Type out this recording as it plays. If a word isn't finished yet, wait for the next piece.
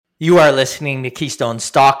You are listening to Keystone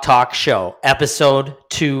Stock Talk Show, episode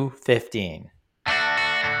 215.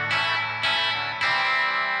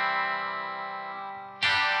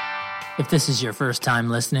 If this is your first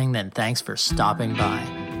time listening, then thanks for stopping by.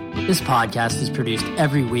 This podcast is produced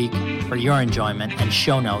every week for your enjoyment, and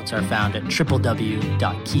show notes are found at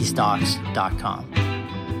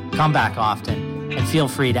www.keystocks.com. Come back often, and feel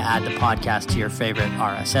free to add the podcast to your favorite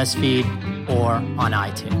RSS feed or on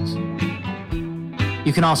iTunes.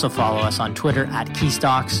 You can also follow us on Twitter at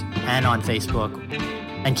Keystocks and on Facebook.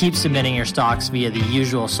 And keep submitting your stocks via the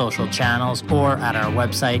usual social channels or at our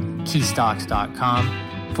website,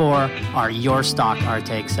 keystocks.com, for our Your Stock Our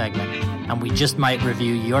Take segment. And we just might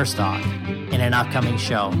review your stock in an upcoming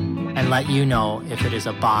show and let you know if it is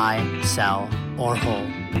a buy, sell, or hold.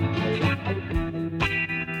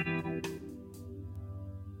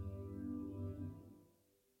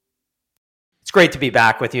 It's great to be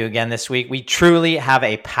back with you again this week. We truly have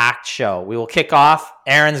a packed show. We will kick off.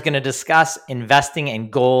 Aaron's going to discuss investing in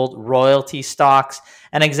gold royalty stocks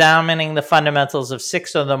and examining the fundamentals of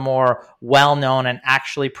 6 of the more well-known and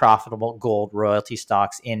actually profitable gold royalty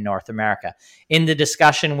stocks in North America. In the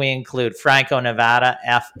discussion, we include Franco-Nevada,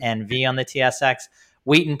 FNV on the TSX,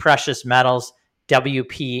 Wheaton Precious Metals,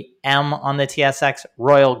 WPM on the TSX,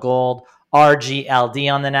 Royal Gold, RGLD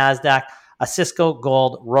on the NASDAQ, Osisko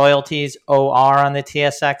Gold Royalties, OR on the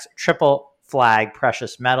TSX, Triple Flag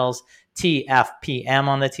Precious Metals, TFPM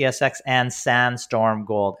on the TSX, and Sandstorm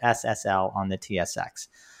Gold, SSL on the TSX.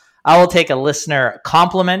 I will take a listener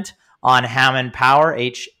compliment on Hammond Power,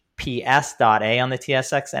 HPS.A on the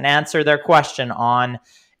TSX, and answer their question on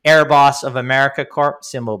Airboss of America Corp,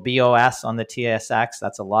 symbol BOS on the TSX.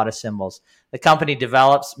 That's a lot of symbols. The company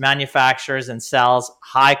develops, manufactures, and sells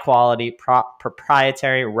high-quality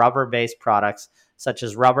proprietary rubber-based products such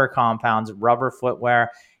as rubber compounds, rubber footwear,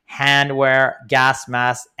 handwear, gas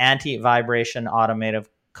masks, anti-vibration automotive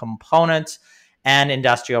components, and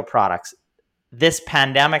industrial products. This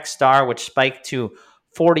pandemic star, which spiked to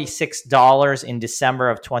 $46 in December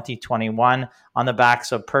of 2021 on the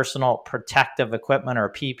backs of personal protective equipment or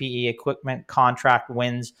PPE equipment contract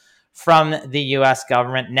wins from the U.S.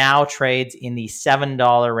 government, now trades in the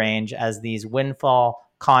 $7 range as these windfall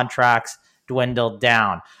contracts dwindled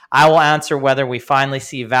down. I will answer whether we finally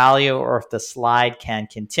see value or if the slide can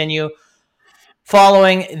continue.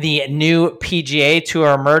 Following the new PGA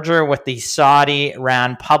Tour merger with the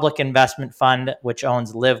Saudi-run public investment fund, which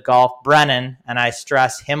owns Live Golf, Brennan, and I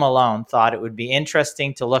stress him alone, thought it would be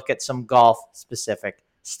interesting to look at some golf-specific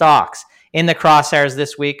stocks. In the crosshairs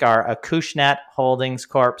this week are Acushnet Holdings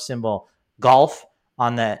Corp, symbol Golf,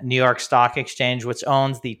 on the New York Stock Exchange, which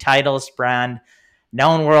owns the Titleist brand,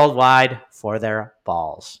 known worldwide for their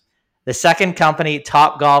balls. The second company,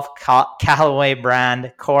 Topgolf Callaway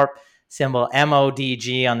brand Corp, symbol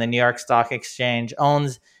MODG on the New York Stock Exchange,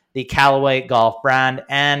 owns the Callaway Golf brand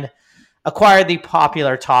and acquired the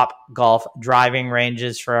popular Top Golf driving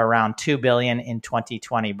ranges for around $2 billion in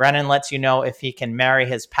 2020. Brennan lets you know if he can marry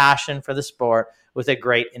his passion for the sport with a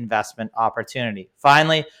great investment opportunity.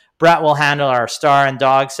 Finally, Brett will handle our star and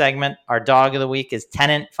dog segment. Our dog of the week is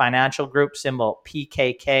Tenant Financial Group, symbol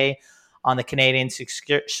PKK, on the Canadian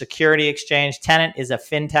Security Exchange. Tenant is a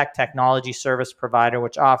fintech technology service provider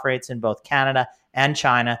which operates in both Canada and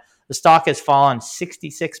China. The stock has fallen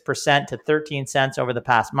 66% to 13 cents over the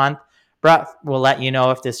past month. Brett will let you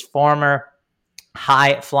know if this former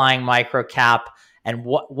high-flying microcap and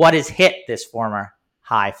what has hit this former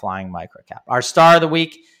high-flying microcap. Our star of the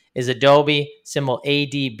week is Adobe, symbol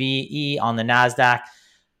ADBE on the NASDAQ.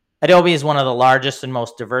 Adobe is one of the largest and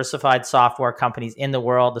most diversified software companies in the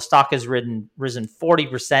world. The stock has risen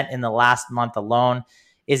 40% in the last month alone.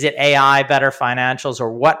 Is it AI, better financials,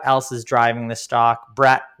 or what else is driving the stock?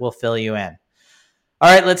 Brett will fill you in.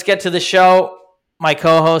 All right, let's get to the show. My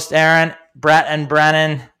co-host, Aaron, Brett, and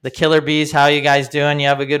Brennan, the Killer Bees. How you guys doing? You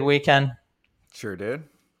have a good weekend? Sure did.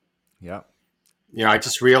 Yeah. You know, I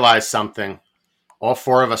just realized something. All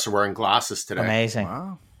 4 of us are wearing glasses today. Amazing.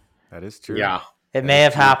 Wow. That is true. Yeah. It may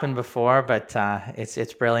have happened before, but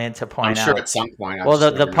it's brilliant to point out. I'm sure at some point. Well,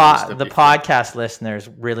 the podcast listeners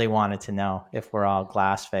really wanted to know if we're all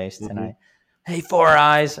glass-faced tonight. Hey, 4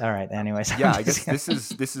 eyes. All right. Anyways. Yeah, I guess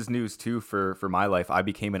this is news too for my life. I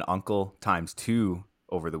became an uncle ×2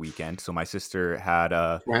 over the weekend. So my sister had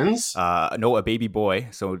twins. A baby boy.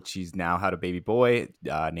 So she's now had a baby boy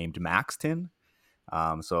named Maxton.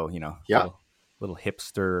 So little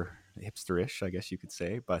hipsterish, I guess you could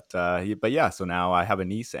say. But yeah. So now I have a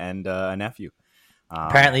niece and a nephew.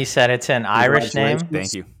 Apparently, you said it's an Irish name.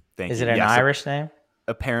 Thank you. Is it an Irish name?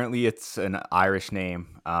 apparently it's an Irish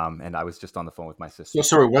name. And I was just on the phone with my sister. So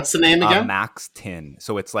sorry, what's the name again? Maxton.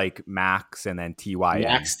 So it's like Max and then Tyn.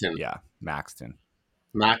 Maxton. Yeah, Maxton.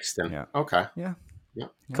 Maxton. Yeah. Okay. Yeah. Yeah.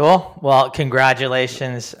 Cool. Well,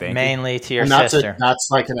 congratulations mainly to your sister. That's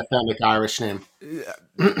like an authentic Irish name.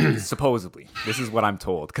 Supposedly. This is what I'm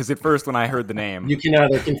told. Because at first when I heard the name... You can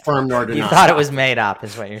neither confirm nor deny. You thought it was made up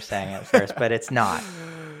is what you're saying at first, but it's not.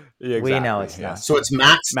 Yeah, exactly. We know it's not. So it's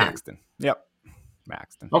Maxton. Maxton. Yep.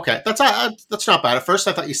 Maxton. Okay. That's not bad. At first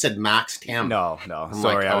I thought you said Max Tim. No.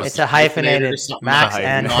 Sorry. Like, it's a hyphenated Max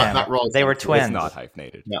and Tim. Not they were twins. It's not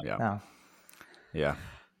hyphenated. Yeah. No. Yeah.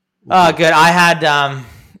 Oh, good. I had...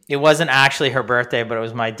 it wasn't actually her birthday, but it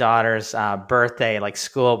was my daughter's birthday, like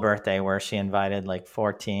school birthday, where she invited like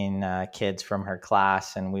 14 kids from her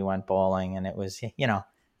class, and we went bowling. And it was,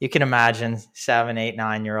 you can imagine 7, 8,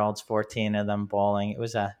 9-year-olds, 14 of them bowling. It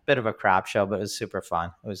was a bit of a crap show, but it was super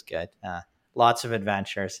fun. It was good. Lots of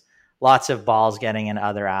adventures, lots of balls getting in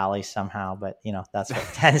other alleys somehow. But, that's what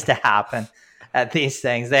tends to happen at these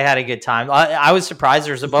things. They had a good time. I was surprised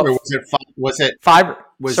there was about... Was it 5...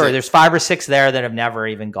 there's 5 or 6 there that have never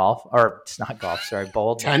even golfed, or it's not golf. Sorry,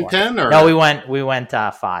 bowled. 10 pin or no? We went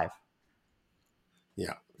 5.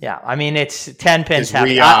 Yeah. I mean, it's 10 pins.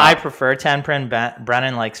 I prefer 10 pin.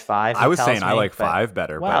 Brennan likes 5. I was saying I like 5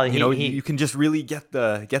 better. Well, but, you can just really get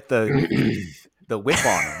the the whip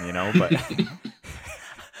on him.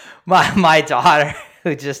 But my daughter,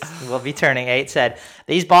 who just will be turning 8, said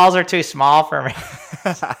these balls are too small for me.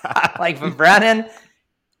 Like for Brennan.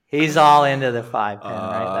 He's all into the 5 pin,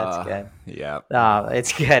 right? That's good. Yeah.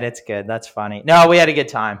 It's good. It's good. That's funny. No, we had a good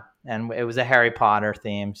time, and it was a Harry Potter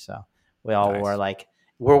theme, so we all wore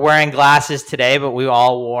we're wearing glasses today, but we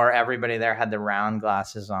all wore. Everybody there had the round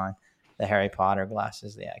glasses on, the Harry Potter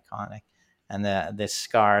glasses, the iconic, and the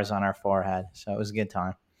scars on our forehead. So it was a good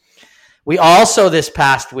time. We also this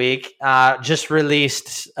past week just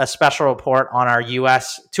released a special report on our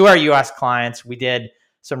U.S. clients. We did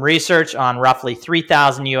some research on roughly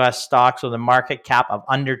 3,000 U.S. stocks with a market cap of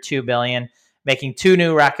under $2 billion, making 2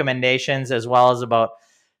 new recommendations, as well as about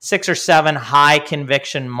 6 or 7 high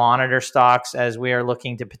conviction monitor stocks, as we are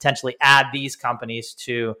looking to potentially add these companies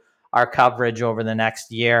to our coverage over the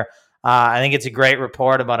next year. I think it's a great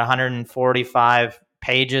report, about 145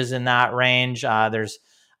 pages in that range. There's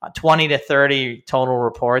 20 to 30 total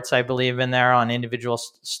reports, I believe, in there on individual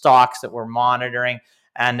stocks that we're monitoring,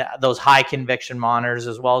 and those high conviction monitors,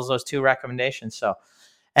 as well as those 2 recommendations. So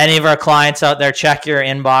any of our clients out there, check your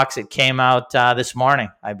inbox. It came out this morning,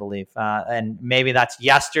 I believe. And maybe that's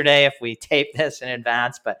yesterday if we tape this in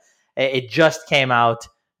advance, but it just came out.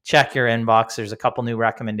 Check your inbox. There's a couple new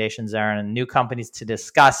recommendations there and new companies to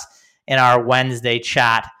discuss in our Wednesday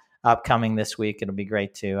chat upcoming this week. It'll be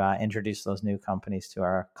great to introduce those new companies to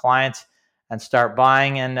our clients and start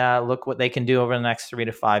buying and look what they can do over the next 3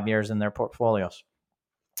 to 5 years in their portfolios.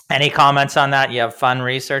 Any comments on that? You have fun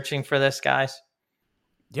researching for this, guys?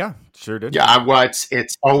 Yeah, sure did. Yeah, well,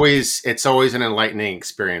 it's always an enlightening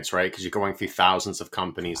experience, right? Because you're going through thousands of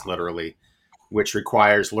companies, literally, which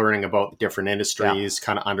requires learning about different industries,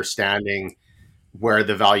 kind of understanding where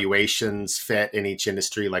the valuations fit in each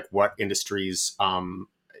industry, like what industries,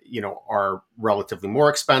 are relatively more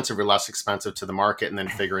expensive or less expensive to the market, and then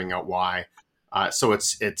figuring out why. So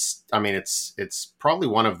it's probably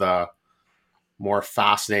one of the more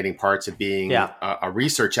fascinating parts of being a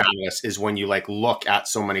research analyst is when you look at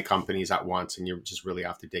so many companies at once and you just really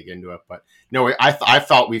have to dig into it. But no, I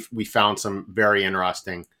felt we found some very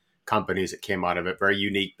interesting companies that came out of it, very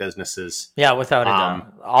unique businesses. Yeah, without a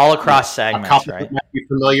doubt. All across segments, a couple right? That might be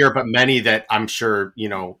familiar, but many that I'm sure,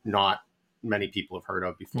 not many people have heard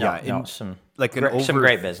of before. Yeah, some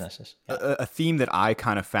great businesses. Yeah. A theme that I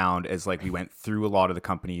kind of found as we went through a lot of the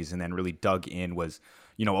companies and then really dug in was,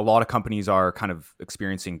 a lot of companies are kind of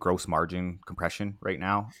experiencing gross margin compression right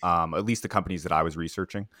now. At least the companies that I was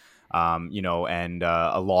researching, and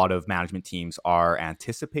a lot of management teams are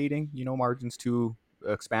anticipating, margins to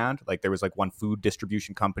expand. Like there was one food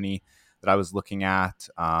distribution company that I was looking at,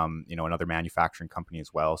 another manufacturing company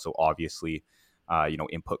as well. So obviously,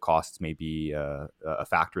 input costs may be a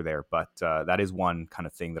factor there, but that is one kind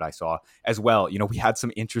of thing that I saw as well. We had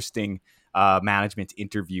some interesting management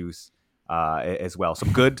interviews as well.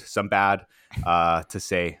 Some good, some bad, to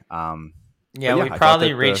say. We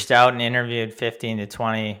probably reached out and interviewed 15 to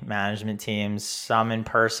 20 management teams, some in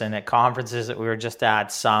person at conferences that we were just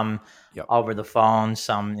at, some over the phone,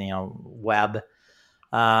 some, web.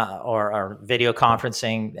 or video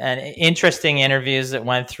conferencing, and interesting interviews that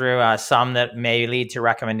went through, some that may lead to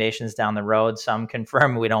recommendations down the road. Some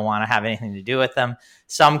confirm we don't want to have anything to do with them.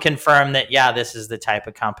 Some confirm that, yeah, this is the type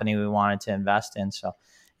of company we wanted to invest in. So,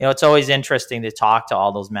 it's always interesting to talk to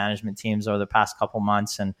all those management teams over the past couple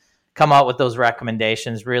months and come out with those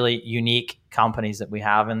recommendations, really unique companies that we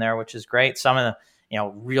have in there, which is great. Some of the,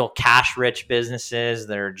 real cash rich businesses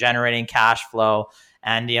that are generating cash flow.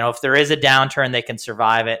 And, if there is a downturn, they can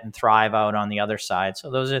survive it and thrive out on the other side. So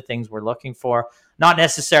those are things we're looking for. Not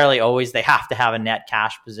necessarily always they have to have a net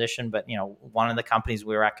cash position, but, one of the companies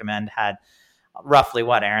we recommend had roughly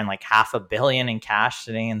Aaron, like $500 million in cash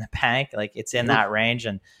sitting in the bank. Like it's in that range.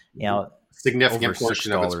 And, significant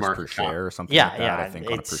portion of its market per share or something I think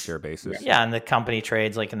on a per share basis. Yeah, and the company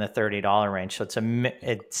trades like in the $30 range. So it's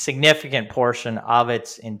a significant portion of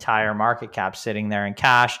its entire market cap sitting there in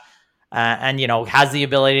cash. And, has the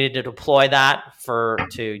ability to deploy that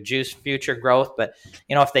to juice future growth. But,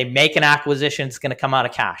 if they make an acquisition, it's going to come out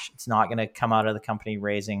of cash. It's not going to come out of the company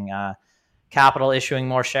raising capital, issuing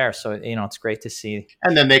more shares. So, it's great to see.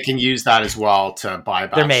 And then they can use that as well to buy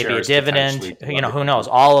back. There may be a dividend, who knows?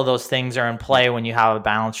 All of those things are in play when you have a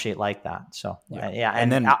balance sheet like that. So, yeah.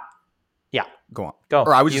 And then... Go on.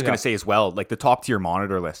 Or I was just going to say as well, like the top tier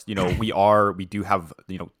monitor list, we do have,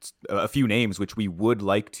 a few names which we would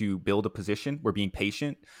like to build a position. We're being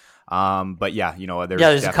patient. But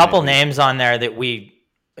there's a couple names on there that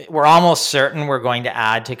we're almost certain we're going to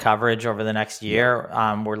add to coverage over the next year.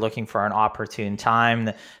 We're looking for an opportune time.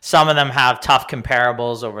 Some of them have tough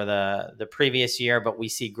comparables over the previous year, but we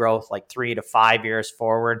see growth like 3 to 5 years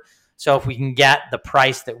forward. So if we can get the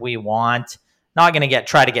price that we want, not going to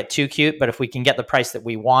try to get too cute, but if we can get the price that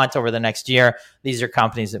we want over the next year, these are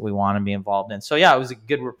companies that we want to be involved in. So yeah, it was a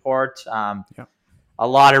good report. A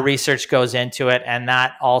lot of research goes into it, and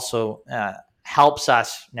that also helps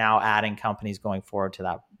us now adding companies going forward to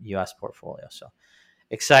that U.S. portfolio. So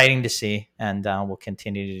exciting to see, and we'll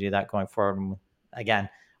continue to do that going forward. And again,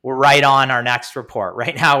 we're right on our next report.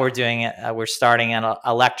 Right now we're starting an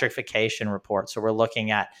electrification report. So we're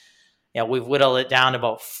looking at, we've whittled it down to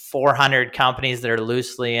about 400 companies that are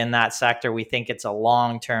loosely in that sector. We think it's a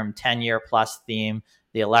long-term 10-year plus theme,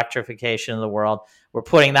 the electrification of the world. We're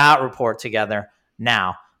putting that report together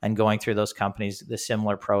now and going through those companies, the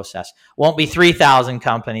similar process. Won't be 3,000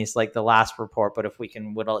 companies like the last report, but if we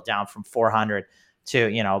can whittle it down from 400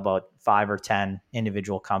 to, about 5 or 10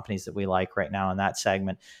 individual companies that we like right now in that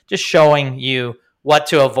segment, just showing you what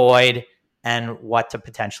to avoid and what to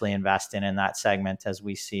potentially invest in that segment as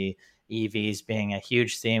we see EVs being a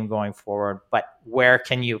huge theme going forward. But where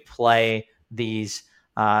can you play this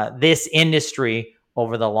industry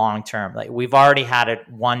over the long term? Like we've already had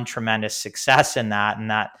one tremendous success in that,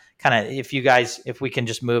 and that kind of, if we can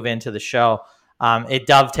just move into the show, it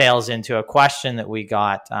dovetails into a question that we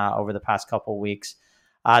got over the past couple of weeks.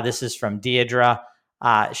 This is from Deidre.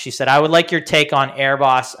 She said, I would like your take on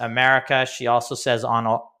Airboss America. She also says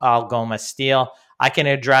on Algoma Steel. I can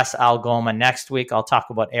address Algoma next week. I'll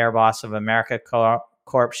talk about Airboss of America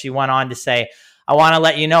Corp. She went on to say, I want to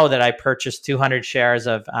let you know that I purchased 200 shares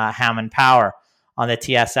of Hammond Power on the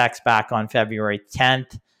TSX back on February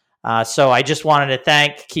 10th. So I just wanted to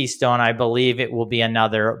thank Keystone. I believe it will be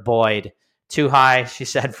another Boyd. Too high, she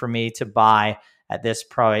said, for me to buy at this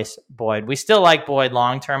price, Boyd. We still like Boyd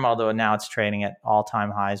long-term, although now it's trading at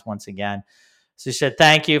all-time highs once again. So she said,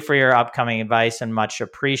 thank you for your upcoming advice and much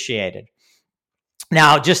appreciated.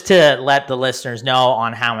 Now, just to let the listeners know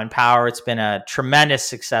on Hammond Power, it's been a tremendous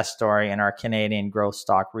success story in our Canadian growth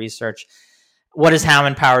stock research. What does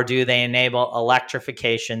Hammond Power do? They enable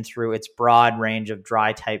electrification through its broad range of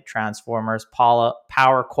dry-type transformers,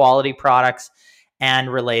 power quality products, and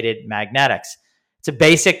related magnetics. It's a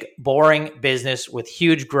basic, boring business with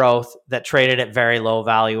huge growth that traded at very low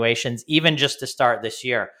valuations, even just to start this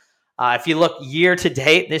year. If you look year to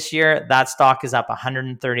date this year, that stock is up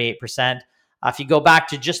 138%. If you go back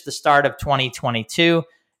to just the start of 2022,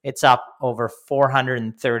 it's up over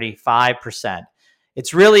 435%.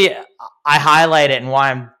 It's really, I highlight it, and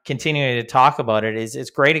why I'm continuing to talk about it is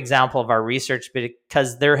it's a great example of our research,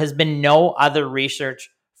 because there has been no other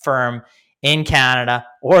research firm in Canada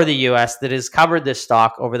or the US that has covered this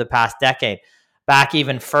stock over the past decade. Back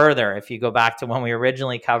even further, if you go back to when we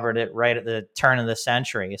originally covered it right at the turn of the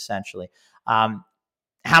century, essentially.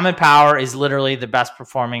 Hammond Power is literally the best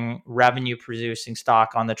performing revenue producing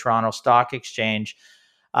stock on the Toronto Stock Exchange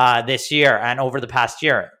this year and over the past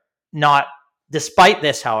year. Despite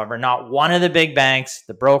this, however, not one of the big banks,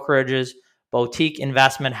 the brokerages, boutique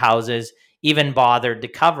investment houses even bothered to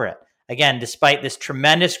cover it. Again, despite this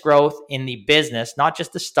tremendous growth in the business, not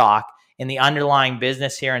just the stock, in the underlying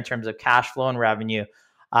business here in terms of cash flow and revenue,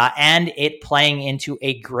 and it playing into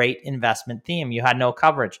a great investment theme. You had no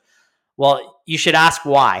coverage. Well, you should ask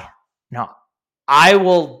why. Now, I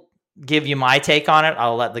will give you my take on it.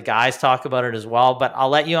 I'll let the guys talk about it as well, but I'll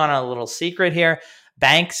let you on a little secret here.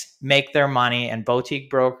 Banks make their money and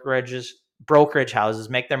boutique brokerage houses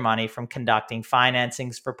make their money from conducting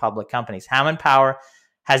financings for public companies. Hammond Power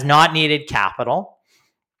has not needed capital,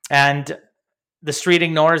 and the street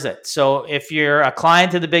ignores it. So if you're a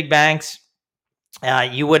client of the big banks,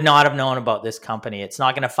 you would not have known about this company. It's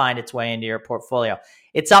not going to find its way into your portfolio.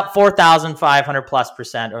 It's up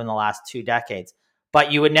 4,500+% over the last 2 decades,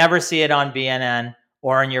 but you would never see it on BNN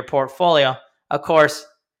or in your portfolio. Of course,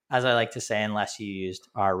 as I like to say, unless you used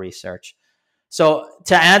our research. So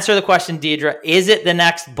to answer the question, Deidre, is it the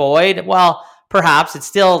next Boyd? Well, perhaps. It's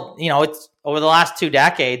still, it's over the last 2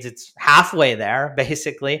 decades, it's halfway there,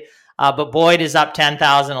 basically. But Boyd is up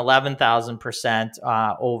 10,000,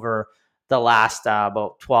 11,000% over the last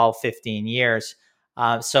about 12, 15 years.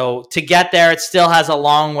 So to get there, it still has a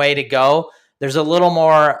long way to go. There's a little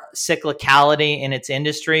more cyclicality in its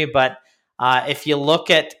industry, but if you look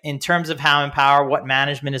at, in terms of Hammond Power, what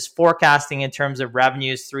management is forecasting in terms of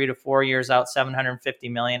revenues 3 to 4 years out, $750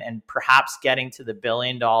 million, and perhaps getting to the $1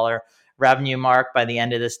 billion revenue mark by the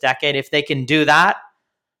end of this decade. If they can do that,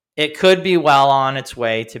 it could be well on its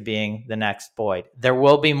way to being the next Boyd. There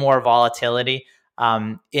will be more volatility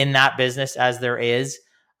in that business, as there is.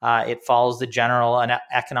 It follows the general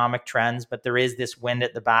economic trends, but there is this wind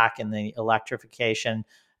at the back in the electrification,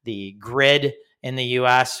 the grid in the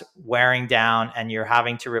US wearing down, and you're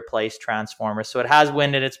having to replace transformers. So it has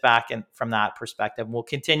wind at its back from that perspective. We'll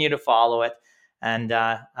continue to follow it and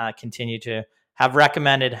continue to have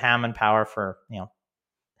recommended Hammond Power for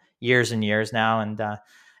years and years now. And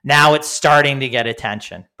now it's starting to get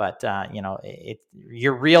attention. But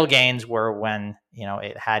your real gains were when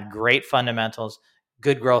it had great fundamentals,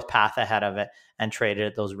 good growth path ahead of it, and traded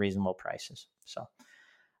at those reasonable prices. So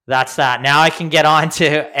that's that. Now I can get on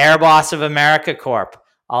to AirBoss of America Corp.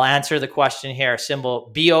 I'll answer the question here.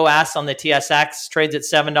 Symbol BOS on the TSX, trades at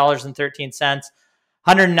 $7.13,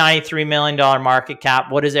 $193 million market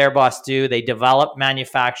cap. What does AirBoss do? They develop,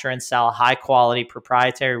 manufacture, and sell high-quality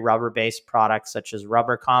proprietary rubber-based products such as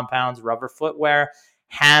rubber compounds, rubber footwear,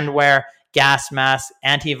 handwear, gas masks,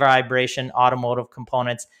 anti-vibration, automotive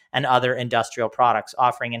components, and other industrial products,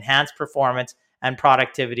 offering enhanced performance and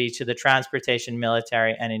productivity to the transportation,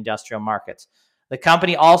 military, and industrial markets. The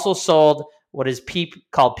company also sold what is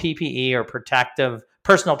called PPE, or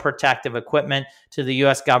personal protective equipment, to the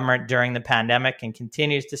U.S. government during the pandemic and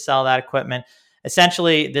continues to sell that equipment.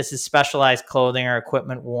 Essentially, this is specialized clothing or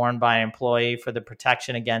equipment worn by an employee for the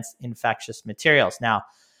protection against infectious materials. Now,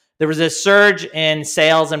 there was a surge in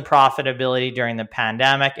sales and profitability during the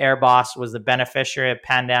pandemic. AirBoss was the beneficiary of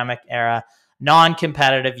pandemic-era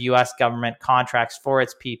non-competitive U.S. government contracts for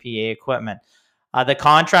its PPE equipment. The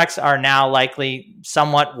contracts are now likely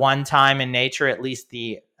somewhat one-time in nature, at least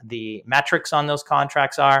the metrics on those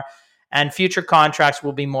contracts are, and future contracts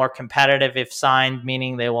will be more competitive if signed,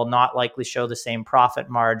 meaning they will not likely show the same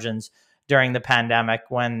profit margins during the pandemic,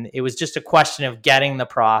 when it was just a question of getting the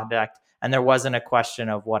product and there wasn't a question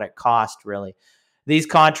of what it cost, really. These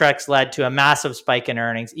contracts led to a massive spike in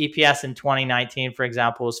earnings. EPS in 2019, for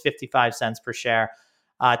example, was 55 cents per share.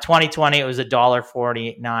 2020, it was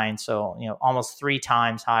 $1.49, so almost 3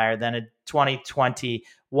 times higher. Then in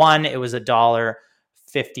 2021, it was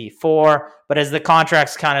 $1.54. But as the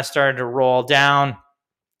contracts kind of started to roll down,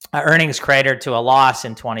 earnings cratered to a loss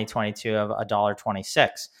in 2022 of $1.26.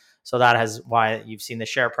 So that is why you've seen the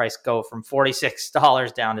share price go from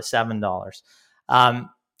 $46 down to $7.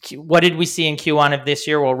 What did we see in Q1 of this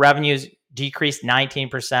year? Well, revenues decreased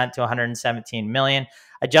 19% to $117 million.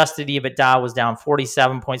 Adjusted EBITDA was down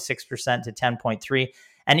 47.6% to 10.3.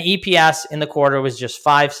 And EPS in the quarter was just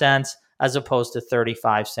 5 cents as opposed to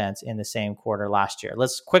 35 cents in the same quarter last year.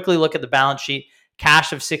 Let's quickly look at the balance sheet.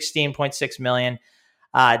 Cash of $16.6 million.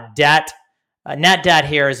 Net debt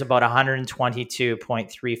here is about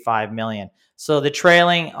 $122.35 million. So the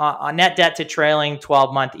trailing net debt to trailing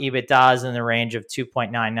 12-month EBITDA is in the range of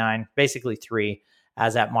 2.99, basically 3,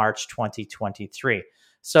 as at March 2023.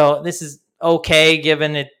 So this is okay,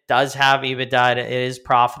 given it does have EBITDA. It is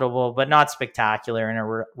profitable, but not spectacular in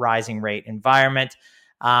a rising rate environment.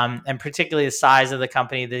 And particularly the size of the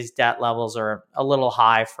company, these debt levels are a little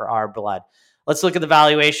high for our blood. Let's look at the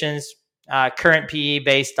valuations. Current PE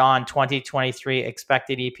based on 2023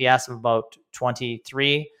 expected EPS of about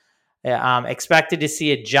 23. Expected to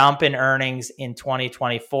see a jump in earnings in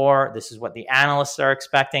 2024. This is what the analysts are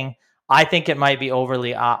expecting. I think it might be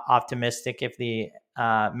overly optimistic if the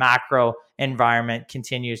macro environment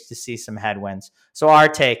continues to see some headwinds. So our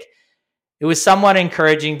take, it was somewhat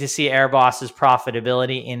encouraging to see AirBoss's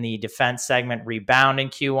profitability in the defense segment rebound in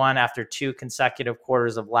Q1 after 2 consecutive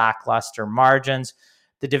quarters of lackluster margins.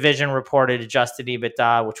 The division reported adjusted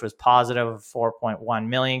EBITDA, which was positive of $4.1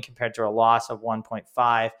 million compared to a loss of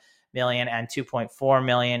 $1.5 million and $2.4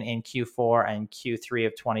 million in Q4 and Q3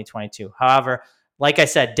 of 2022. However, like I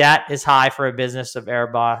said, debt is high for a business of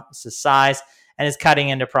AirBoss's size and is cutting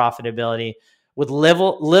into profitability. With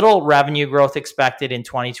little revenue growth expected in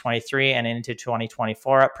 2023 and into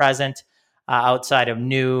 2024 at present, outside of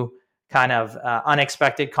new kind of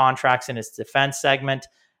unexpected contracts in its defense segment,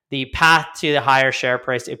 the path to the higher share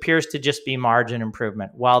price appears to just be margin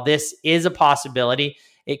improvement. While this is a possibility,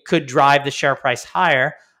 it could drive the share price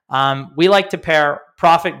higher. We like to pair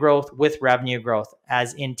profit growth with revenue growth,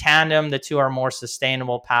 as in tandem, the two are more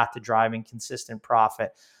sustainable path to driving consistent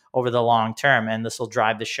profit over the long term. And this will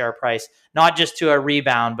drive the share price, not just to a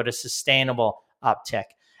rebound, but a sustainable uptick.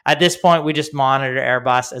 At this point, we just monitor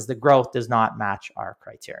AirBoss as the growth does not match our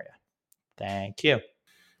criteria. Thank you.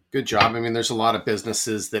 Good job. I mean, there's a lot of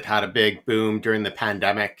businesses that had a big boom during the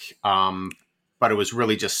pandemic, but it was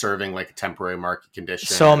really just serving like a temporary market condition.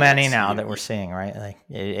 So many now that we're seeing, right? Like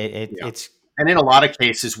it's, and in a lot of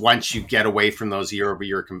cases, once you get away from those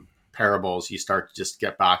year-over-year comparables, you start to just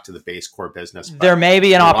get back to the base core business. But there may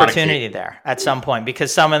be an opportunity there at some point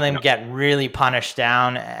because some of them get really punished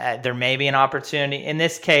down. There may be an opportunity. In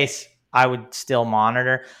this case, I would still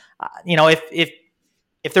monitor.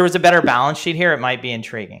 If there was a better balance sheet here, it might be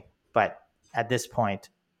intriguing. But at this point,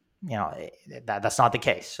 that's not the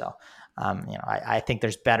case. So, I think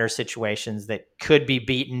there's better situations that could be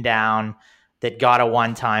beaten down that got a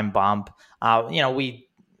one-time bump.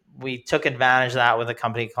 We took advantage of that with a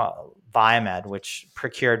company called Viamed, which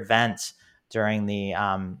procured vents during the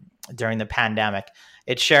pandemic.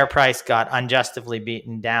 Its share price got unjustly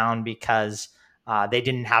beaten down because they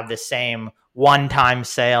didn't have the same one-time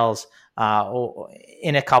sales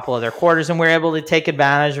in a couple of their quarters, and we were able to take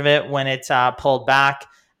advantage of it when it's pulled back.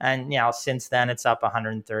 And since then it's up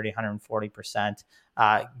 130, 140%.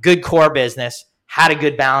 Good core business, had a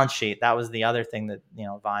good balance sheet. That was the other thing that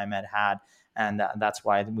Viamed had. And that's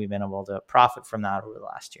why we've been able to profit from that over the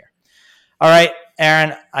last year. All right,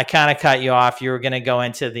 Aaron, I kind of cut you off. You were going to go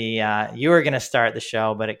into you were going to start the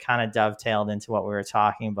show, but it kind of dovetailed into what we were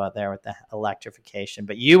talking about there with the electrification.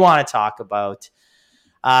 But you want to talk about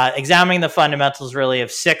examining the fundamentals really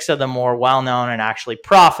of 6 of the more well-known and actually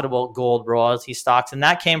profitable gold royalty stocks. And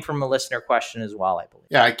that came from a listener question as well, I believe.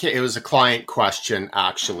 Yeah, it was a client question,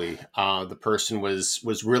 actually. The person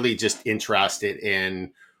was really just interested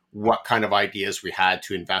in what kind of ideas we had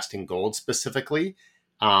to invest in gold specifically.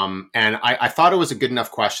 And I thought it was a good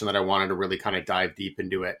enough question that I wanted to really kind of dive deep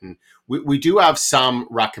into it. And we do have some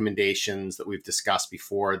recommendations that we've discussed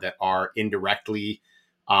before that are indirectly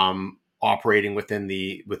operating within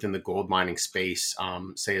the gold mining space,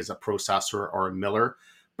 say as a processor or a miller.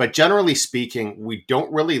 But generally speaking, we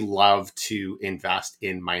don't really love to invest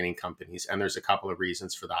in mining companies. And there's a couple of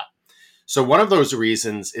reasons for that. So one of those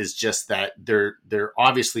reasons is just that they're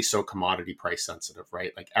obviously so commodity price sensitive,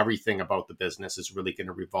 right? Like everything about the business is really going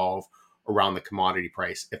to revolve around the commodity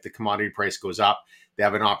price. If the commodity price goes up, they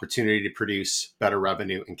have an opportunity to produce better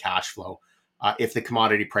revenue and cash flow. If the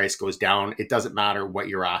commodity price goes down, it doesn't matter what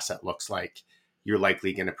your asset looks like. You're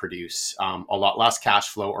likely going to produce a lot less cash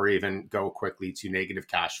flow or even go quickly to negative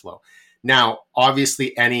cash flow. Now,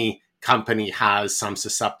 obviously, any company has some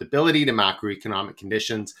susceptibility to macroeconomic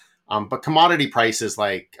conditions. But commodity prices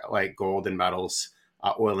like gold and metals,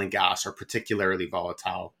 oil and gas are particularly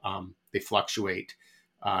volatile. They fluctuate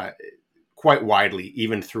quite widely,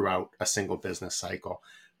 even throughout a single business cycle.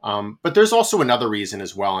 But there's also another reason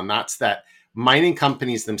as well, and that's that mining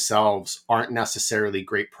companies themselves aren't necessarily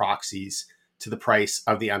great proxies to the price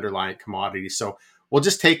of the underlying commodity. So we'll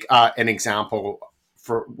just take an example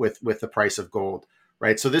with the price of gold,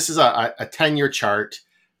 right? So this is a 10-year chart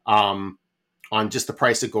on just the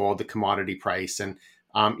price of gold, the commodity price. And,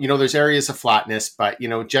 there's areas of flatness, but,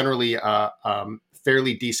 generally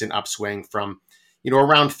fairly decent upswing from,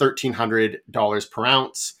 around $1,300 per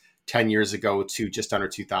ounce 10 years ago to just under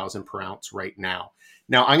 $2,000 per ounce right now.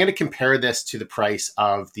 Now, I'm going to compare this to the price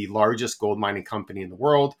of the largest gold mining company in the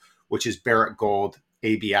world, which is Barrick Gold,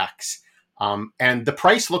 ABX. And the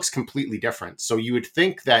price looks completely different. So you would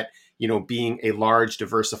think that, being a large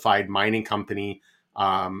diversified mining company,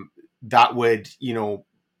 that would,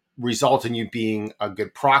 result in you being a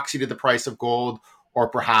good proxy to the price of gold, or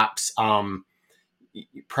perhaps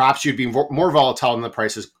you'd be more volatile than the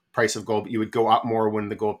price price of gold, but you would go up more when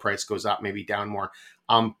the gold price goes up, maybe down more.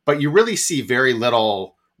 But you really see very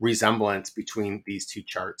little resemblance between these two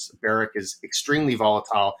charts. Barrick is extremely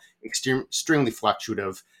volatile, extremely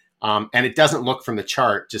fluctuative, and it doesn't look from the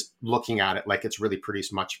chart, just looking at it, like it's really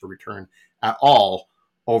produced much of a return at all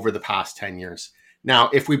over the past 10 years. Now,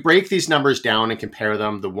 if we break these numbers down and compare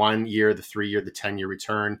them, the 1 year, the 3 year, the 10-year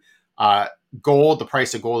return, gold, the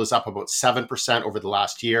price of gold is up about 7% over the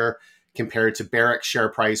last year compared to Barrick share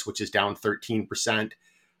price, which is down 13%.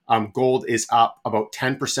 Gold is up about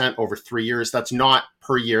 10% over 3 years. That's not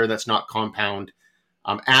per year. That's not compound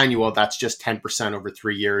annual. That's just 10% over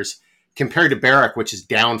 3 years compared to Barrick, which is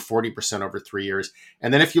down 40% over 3 years.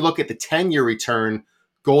 And then if you look at the 10-year return,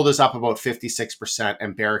 gold is up about 56%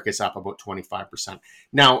 and Barrick is up about 25%.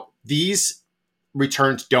 Now, these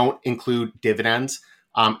returns don't include dividends,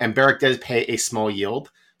 and Barrick does pay a small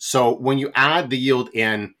yield. So when you add the yield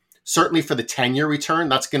in, certainly for the 10-year return,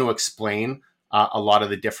 that's going to explain a lot of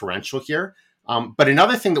the differential here. But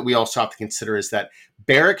another thing that we also have to consider is that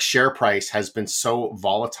Barrick's share price has been so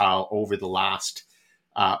volatile over the last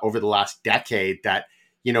decade that,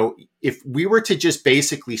 you know, if we were to just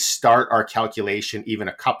basically start our calculation even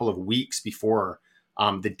a couple of weeks before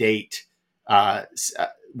the date,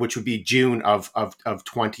 which would be June of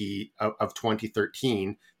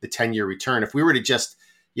 2013, the 10-year return, if we were to just,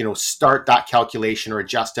 you know, start that calculation or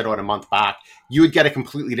adjust it out a month back, you would get a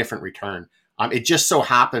completely different return. It just so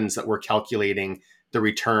happens that we're calculating the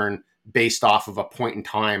return based off of a point in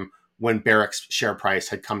time when Barrick's share price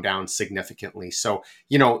had come down significantly. So,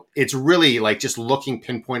 you know, it's really like just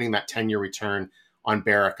pinpointing that 10-year return on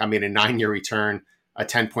Barrick. I mean, a 9-year return, a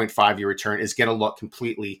 10.5-year return is going to look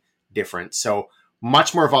completely different. So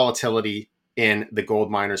much more volatility in the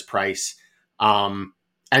gold miners price. And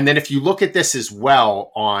then if you look at this as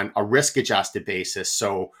well on a risk-adjusted basis,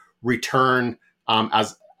 so return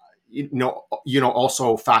as you know,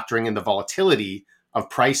 also factoring in the volatility of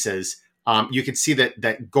prices, you can see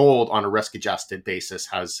that gold on a risk-adjusted basis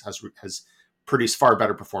has produced far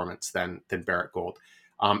better performance than Barrick Gold.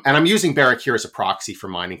 And I'm using Barrick here as a proxy for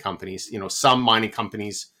mining companies. You know, some mining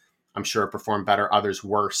companies, I'm sure, perform better, others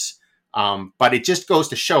worse. But it just goes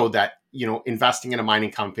to show that, you know, investing in a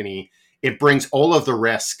mining company, it brings all of the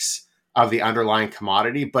risks of the underlying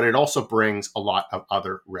commodity, but it also brings a lot of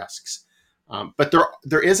other risks. But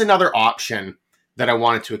there is another option that I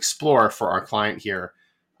wanted to explore for our client here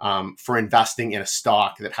for investing in a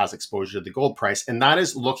stock that has exposure to the gold price, and that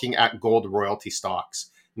is looking at gold royalty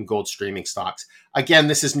stocks and gold streaming stocks. Again,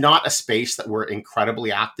 this is not a space that we're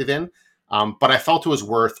incredibly active in, but I felt it was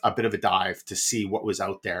worth a bit of a dive to see what was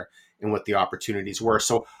out there and what the opportunities were.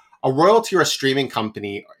 So a royalty or a streaming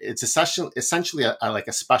company, it's essentially like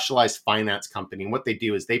a specialized finance company. And what they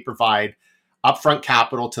do is they provide upfront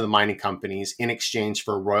capital to the mining companies in exchange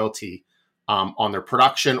for a royalty on their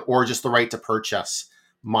production, or just the right to purchase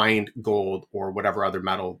mined gold or whatever other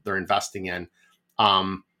metal they're investing in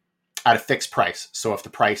at a fixed price. So if the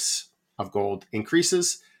price of gold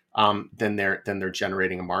increases, then they're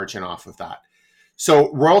generating a margin off of that.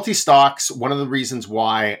 So royalty stocks, one of the reasons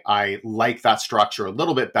why I like that structure a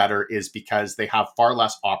little bit better is because they have far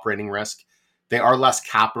less operating risk. They are less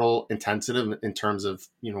capital intensive in terms of,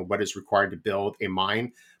 you know, what is required to build a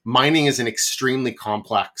mine. Mining is an extremely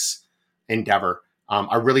complex endeavor.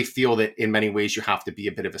 I really feel that in many ways you have to be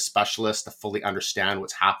a bit of a specialist to fully understand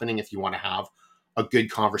what's happening if you want to have a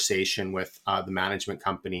good conversation with the management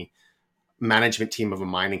team of a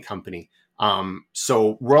mining company.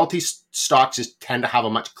 So royalty stocks just tend to have a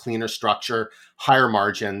much cleaner structure, higher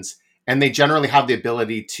margins, and they generally have the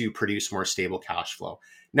ability to produce more stable cash flow.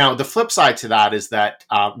 Now, the flip side to that is that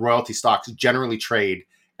royalty stocks generally trade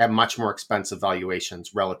at much more expensive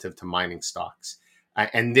valuations relative to mining stocks.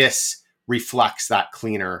 And this reflects that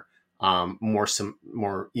cleaner,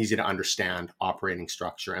 more easy to understand operating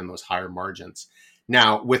structure and those higher margins.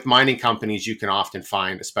 Now, with mining companies, you can often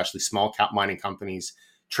find, especially small cap mining companies,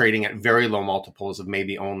 trading at very low multiples of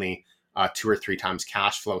maybe only 2 or 3 times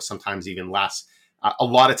cash flow, sometimes even less. A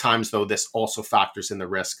lot of times, though, this also factors in the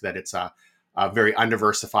risk that it's a very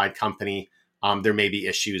undiversified company. There may be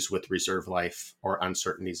issues with reserve life or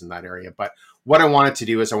uncertainties in that area. But what I wanted to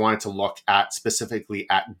do is I wanted to look at specifically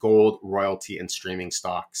at gold, royalty, and streaming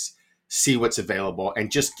stocks, see what's available,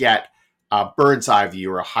 and just get a bird's eye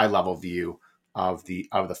view or a high level view of the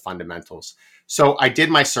fundamentals. So I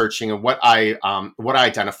did my searching, and what I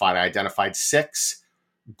identified 6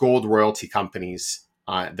 gold royalty companies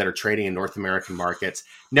that are trading in North American markets.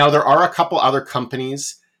 Now there are a couple other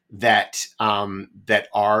companies that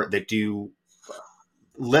do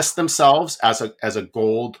list themselves as a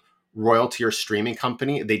gold royalty or streaming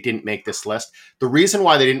company, they didn't make this list. The reason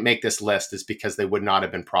why they didn't make this list is because they would not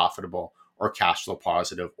have been profitable or cash flow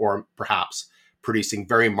positive, or perhaps producing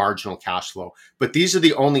very marginal cash flow. But these are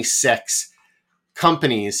the only 6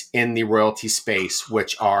 companies in the royalty space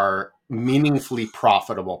which are meaningfully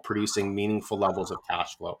profitable, producing meaningful levels of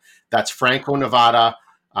cash flow. That's Franco-Nevada,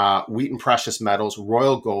 Wheaton Precious Metals,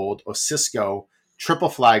 Royal Gold, Osisko, Triple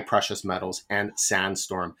Flag Precious Metals, and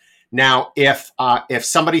Sandstorm. Now, if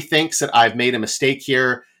somebody thinks that I've made a mistake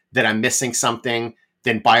here, that I'm missing something,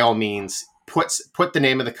 then by all means, put the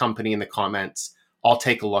name of the company in the comments. I'll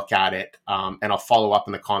take a look at it, and I'll follow up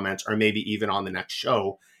in the comments, or maybe even on the next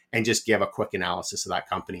show, and just give a quick analysis of that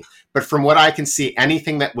company. But from what I can see,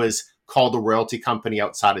 anything that was called a royalty company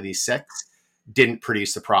outside of these 6 didn't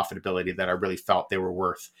produce the profitability that I really felt they were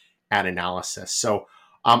worth at analysis. So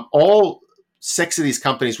all 6 of these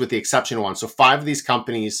companies, with the exception of one, so 5 of these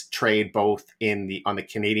companies trade both on the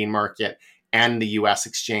Canadian market and the US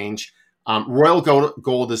exchange. Royal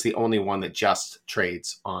Gold is the only one that just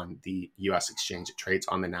trades on the US exchange. It trades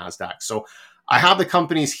on the NASDAQ. So I have the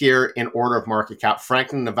companies here in order of market cap.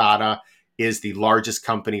 Franco-Nevada is the largest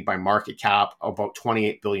company by market cap, about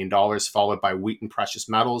 $28 billion, followed by Wheaton Precious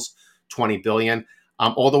Metals, $20 billion,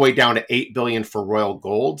 all the way down to $8 billion for Royal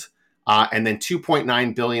Gold. And then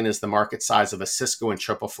 $2.9 billion is the market size of Osisko and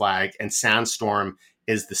Triple Flag, and Sandstorm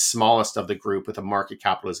is the smallest of the group with a market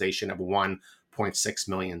capitalization of $1.6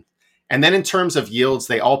 million. And then in terms of yields,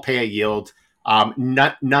 they all pay a yield.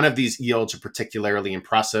 None of these yields are particularly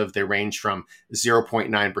impressive. They range from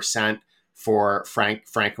 0.9% for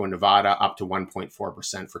Franco-Nevada up to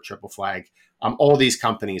 1.4% for Triple Flag. All these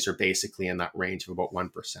companies are basically in that range of about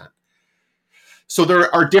 1%. So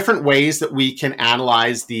there are different ways that we can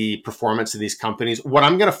analyze the performance of these companies. What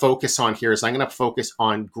I'm going to focus on here is I'm going to focus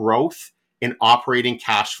on growth in operating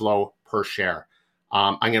cash flow per share.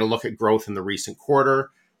 I'm going to look at growth in the recent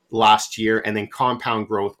quarter, last year, and then compound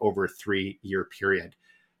growth over a 3-year period.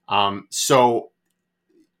 So,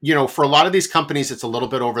 for a lot of these companies, it's a little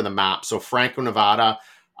bit over the map. So Franco-Nevada,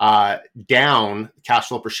 down, cash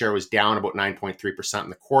flow per share was down about 9.3% in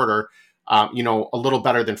the quarter. A little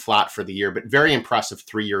better than flat for the year, but very impressive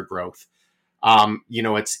 3-year growth.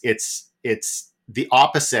 It's the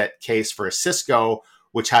opposite case for Osisko,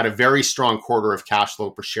 which had a very strong quarter of cash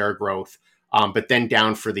flow per share growth, but then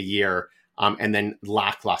down for the year, and then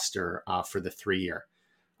lackluster for the 3-year.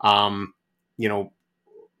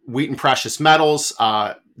 Wheaton Precious Metals,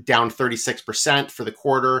 down 36% for the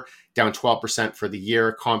quarter, down 12% for the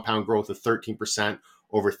year, compound growth of 13%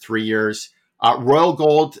 over 3 years. Royal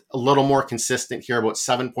Gold, a little more consistent here, about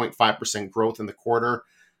 7.5% growth in the quarter,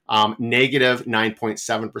 negative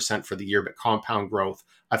 9.7% for the year, but compound growth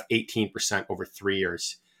of 18% over 3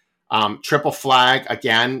 years. Triple Flag,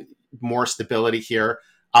 again, more stability here,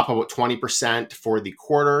 up about 20% for the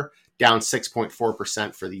quarter, down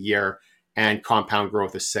 6.4% for the year, and compound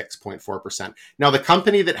growth is 6.4%. Now, the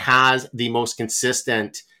company that has the most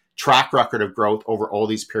consistent track record of growth over all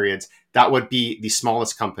these periods, that would be the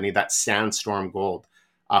smallest company, that's Sandstorm Gold.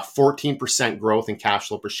 14% growth in cash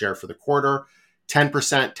flow per share for the quarter,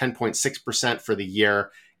 10.6% for the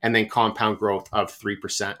year, and then compound growth of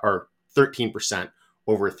 3% or 13%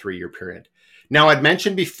 over a 3-year period. Now, I'd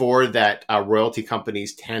mentioned before that royalty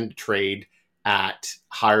companies tend to trade at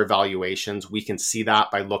higher valuations. We can see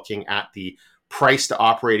that by looking at the price to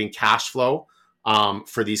operating cash flow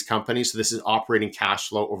for these companies. So this is operating cash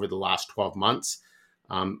flow over the last 12 months.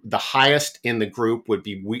 The highest in the group would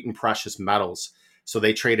be Wheaton Precious Metals. So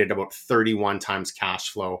they traded about 31 times cash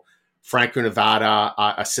flow. Franco-Nevada,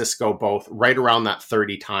 Osisko, both right around that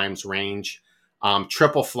 30 times range.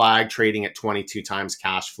 Triple Flag trading at 22 times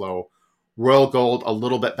cash flow. Royal Gold, a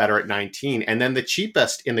little bit better at 19. And then the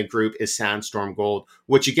cheapest in the group is Sandstorm Gold,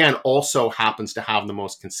 which again also happens to have the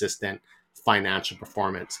most consistent financial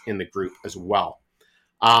performance in the group as well.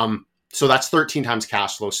 So that's 13 times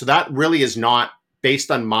cash flow. So that really is not,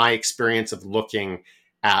 based on my experience of looking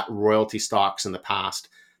at royalty stocks in the past,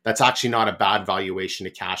 that's actually not a bad valuation to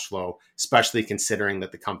cash flow, especially considering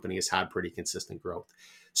that the company has had pretty consistent growth.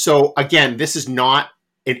 So again, this is not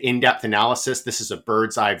an in-depth analysis. This is a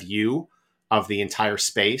bird's eye view of the entire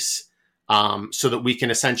space, so that we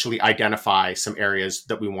can essentially identify some areas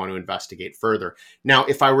that we want to investigate further. Now,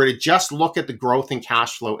 if I were to just look at the growth in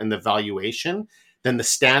cash flow and the valuation, then the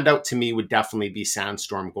standout to me would definitely be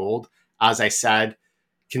Sandstorm Gold. As I said,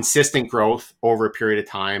 consistent growth over a period of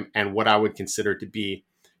time, and what I would consider to be,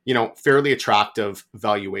 fairly attractive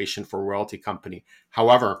valuation for a royalty company.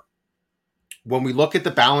 However, when we look at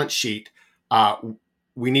the balance sheet,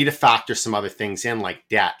 we need to factor some other things in, like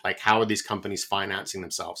debt, like how are these companies financing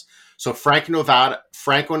themselves? So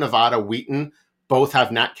Franco-Nevada, Wheaton both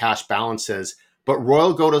have net cash balances, but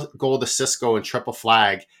Royal Gold, Osisko, and Triple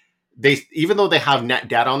Flag, even though they have net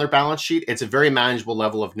debt on their balance sheet, it's a very manageable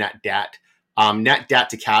level of net debt. Net debt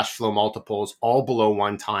to cash flow multiples all below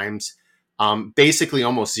 1x, basically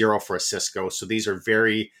almost zero for Osisko. So these are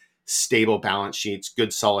very stable balance sheets,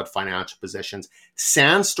 good solid financial positions.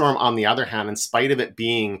 Sandstorm, on the other hand, in spite of it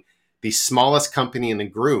being the smallest company in the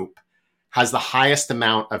group, has the highest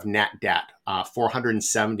amount of net debt,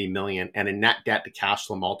 470 million, and a net debt to cash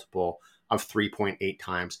flow multiple of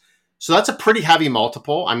 3.8x. So that's a pretty heavy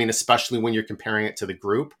multiple. I mean, especially when you're comparing it to the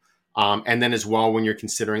group. And then as well, when you're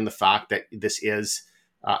considering the fact that this is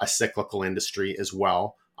a cyclical industry as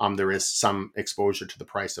well. There is some exposure to the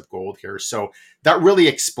price of gold here. So that really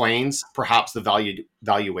explains perhaps the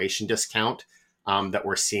valuation discount that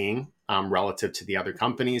we're seeing relative to the other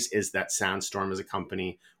companies, is that Sandstorm is a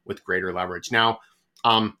company with greater leverage. Now,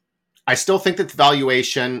 I still think that the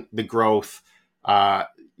valuation, the growth,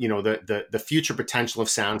 the future potential of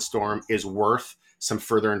Sandstorm is worth some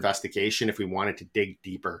further investigation if we wanted to dig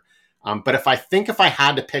deeper. But if I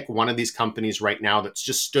had to pick one of these companies right now that's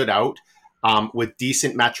just stood out with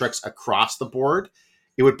decent metrics across the board,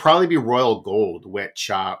 it would probably be Royal Gold,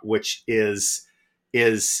 which is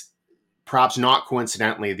perhaps not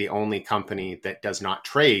coincidentally the only company that does not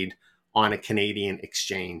trade on a Canadian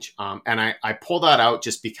exchange. And I pull that out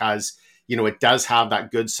just because, it does have that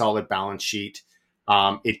good solid balance sheet.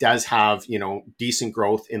 It does have, decent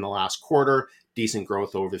growth in the last quarter, decent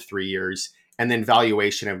growth over 3 years, and then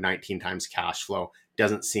valuation of 19 times cash flow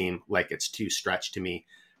doesn't seem like it's too stretched to me.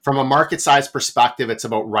 From a market size perspective, it's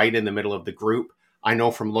about right in the middle of the group. I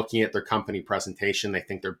know from looking at their company presentation, they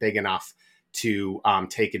think they're big enough to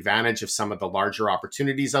take advantage of some of the larger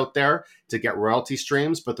opportunities out there to get royalty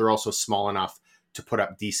streams, but they're also small enough to put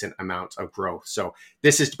up decent amounts of growth. So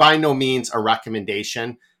this is by no means a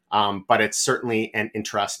recommendation, but it's certainly an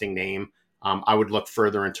interesting name. I would look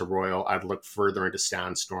further into Royal. I'd look further into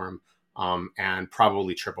Sandstorm, and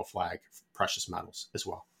probably Triple Flag precious metals as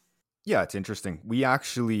well. Yeah, it's interesting. We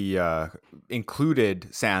actually included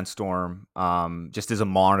Sandstorm just as a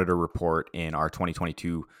monitor report in our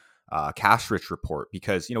 2022 cash rich report,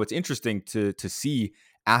 because it's interesting to see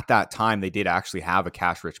at that time they did actually have a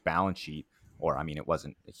cash rich balance sheet, or it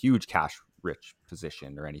wasn't a huge cash rich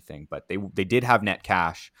position or anything, but they did have net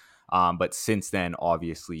cash. But since then,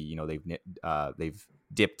 obviously, they've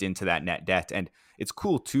dipped into that net debt, and it's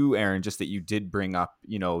cool too, Aaron, just that you did bring up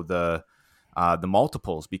the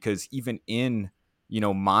multiples, because even in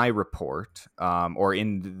my report, or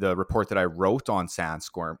in the report that I wrote on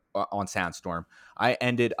Sandstorm, I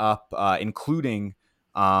ended up including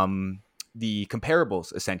the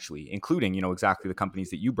comparables, essentially, including exactly the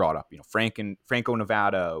companies that you brought up,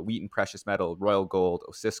 Franco-Nevada, Wheaton Precious Metal, Royal Gold,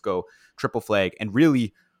 Osisko, Triple Flag, and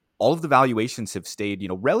really all of the valuations have stayed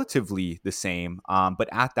relatively the same. But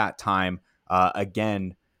at that time,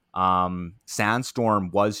 again,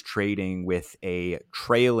 Sandstorm was trading with it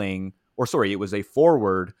was a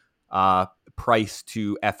forward price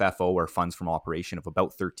to FFO, or funds from operation, of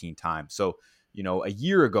about 13 times. So, a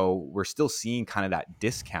year ago, we're still seeing kind of that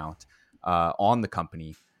discount on the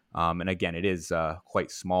company. And again, it is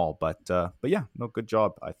quite small, but yeah, no, good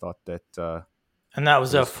job. I thought that. And that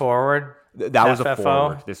was a forward. That was a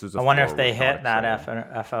forward. This was. I wonder if they hit that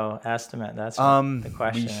FFO estimate. That's the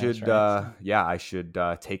question. We should. I should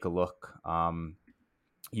take a look.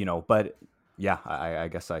 But yeah, I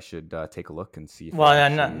guess I should take a look and see. If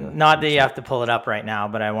not that you have to pull it up right now,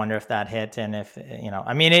 but I wonder if that hit, and if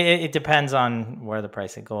it depends on where the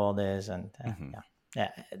price of gold is, and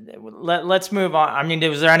Let's move on.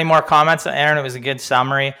 Was there any more comments, Aaron? It was a good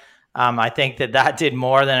summary. I think that did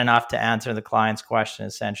more than enough to answer the client's question,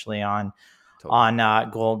 essentially, on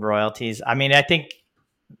gold royalties. I think,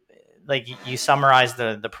 like you summarized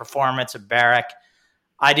the performance of Barrick.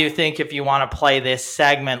 I do think if you want to play this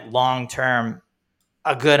segment long term,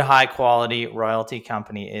 a good high quality royalty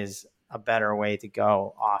company is a better way to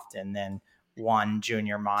go often than one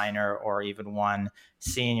junior miner or even one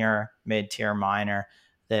senior mid-tier miner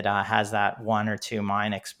that has that one or two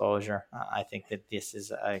mine exposure. I think that this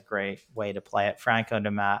is a great way to play it.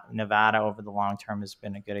 Franco-Nevada over the long term has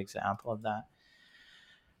been a good example of that.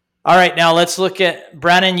 All right, now let's look at,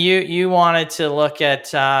 Brennan, you wanted to look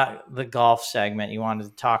at the golf segment. You wanted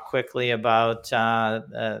to talk quickly about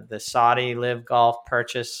the Saudi Live Golf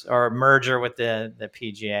purchase or merger with the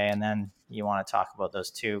PGA, and then you want to talk about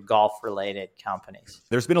those two golf-related companies.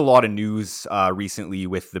 There's been a lot of news recently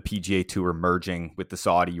with the PGA Tour merging with the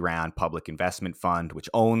Saudi Ran Public Investment Fund, which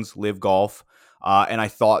owns Live Golf. And I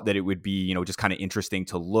thought that it would be, just kind of interesting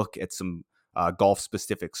to look at some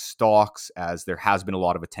golf-specific stocks, as there has been a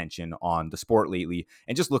lot of attention on the sport lately,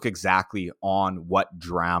 and just look exactly on what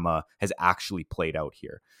drama has actually played out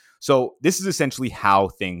here. So this is essentially how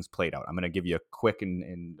things played out. I'm going to give you a quick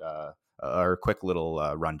quick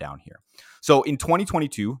little rundown here. So in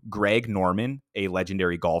 2022, Greg Norman, a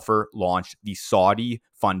legendary golfer, launched the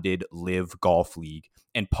Saudi-funded LIV Golf League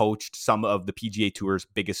and poached some of the PGA Tour's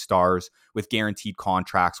biggest stars with guaranteed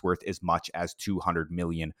contracts worth as much as $200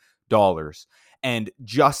 million. And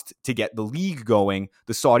just to get the league going,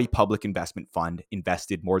 the Saudi Public Investment Fund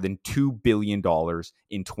invested more than $2 billion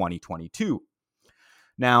in 2022.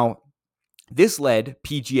 Now, this led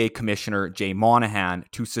PGA Commissioner Jay Monahan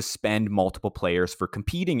to suspend multiple players for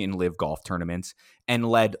competing in LIV golf tournaments, and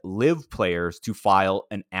led LIV players to file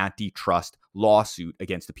an antitrust lawsuit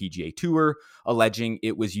against the PGA Tour, alleging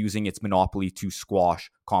it was using its monopoly to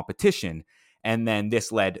squash competition. And then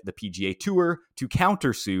this led the PGA Tour to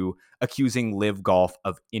countersue, accusing LIV Golf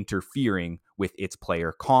of interfering with its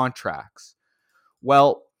player contracts.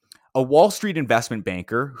 Well, a Wall Street investment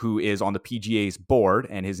banker who is on the PGA's board,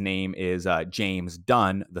 and his name is James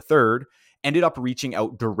Dunn III, ended up reaching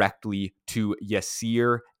out directly to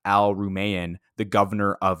Yasir Al-Rumayyan, the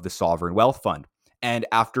governor of the Sovereign Wealth Fund. And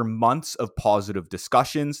after months of positive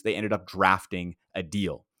discussions, they ended up drafting a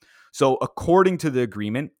deal. So according to the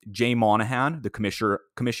agreement, Jay Monahan, the commissioner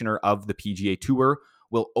of the PGA Tour,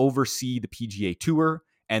 will oversee the PGA Tour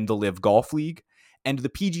and the LIV Golf League, and the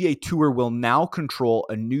PGA Tour will now control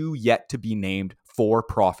a new yet-to-be-named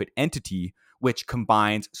for-profit entity, which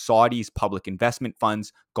combines Saudi's public investment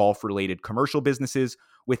funds, golf-related commercial businesses,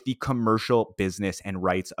 with the commercial business and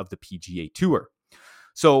rights of the PGA Tour.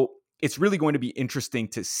 So it's really going to be interesting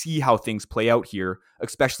to see how things play out here,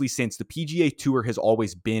 especially since the PGA Tour has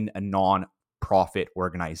always been a non-profit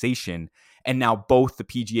organization. And now both the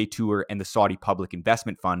PGA Tour and the Saudi Public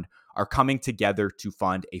Investment Fund are coming together to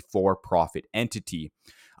fund a for-profit entity.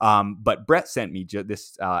 But Brett sent me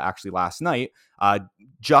this actually last night,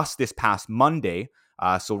 just this past Monday.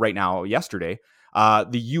 So right now, yesterday,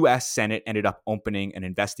 the U.S. Senate ended up opening an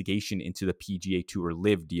investigation into the PGA Tour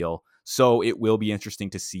LIV deal. So it will be interesting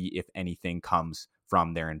to see if anything comes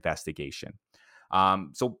from their investigation.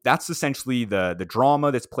 So that's essentially the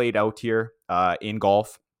drama that's played out here in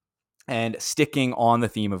golf. And sticking on the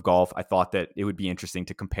theme of golf, I thought that it would be interesting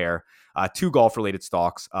to compare two golf-related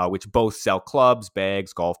stocks, which both sell clubs,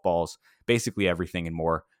 bags, golf balls, basically everything and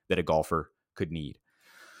more that a golfer could need.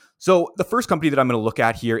 So the first company that I'm going to look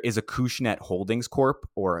at here is Acushnet Holdings Corp,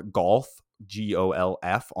 or Golf,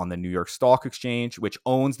 GOLF, on the New York Stock Exchange, which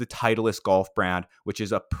owns the Titleist golf brand, which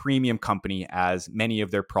is a premium company, as many of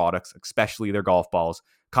their products, especially their golf balls,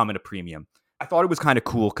 come at a premium. I thought it was kind of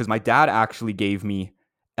cool because my dad actually gave me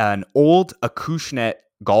an old Acushnet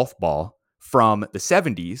golf ball from the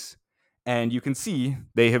 70s, and you can see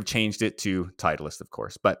they have changed it to Titleist, of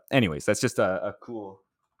course. But anyways, that's just a cool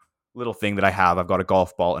little thing that I have. I've got a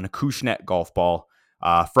golf ball, an Acushnet golf ball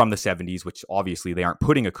from the 70s, which obviously they aren't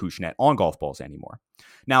putting Acushnet on golf balls anymore.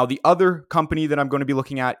 Now, the other company that I'm going to be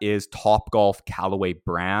looking at is Topgolf Callaway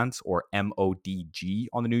Brands, or MODG,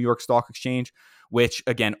 on the New York Stock Exchange, which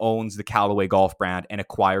again owns the Callaway golf brand and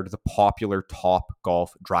acquired the popular Topgolf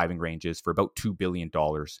driving ranges for about $2 billion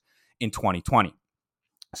in 2020.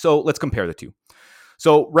 So let's compare the two.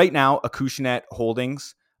 So right now, Acushnet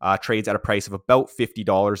Holdings trades at a price of about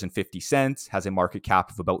 $50.50, has a market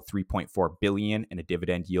cap of about $3.4 billion and a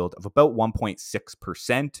dividend yield of about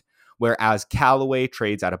 1.6%, whereas Callaway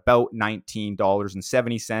trades at about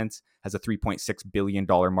 $19.70, has a $3.6 billion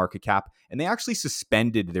market cap, and they actually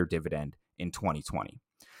suspended their dividend in 2020.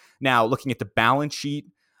 Now, looking at the balance sheet,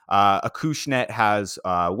 Acushnet has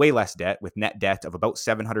way less debt, with net debt of about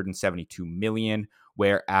 $772 million,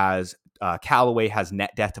 whereas Callaway has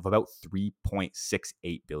net debt of about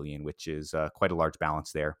 $3.68 billion, which is quite a large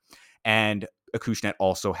balance there. And Acushnet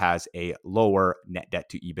also has a lower net debt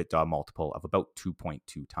to EBITDA multiple of about 2.2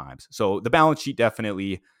 times. So the balance sheet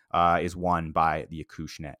definitely is won by the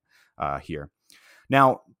Acushnet here.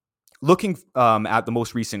 Now, looking at the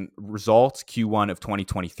most recent results, Q1 of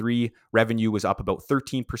 2023, revenue was up about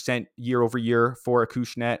 13% year over year for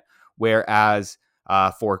Acushnet, whereas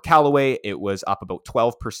for Callaway, it was up about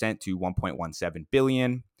 12% to $1.17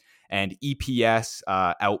 billion, and EPS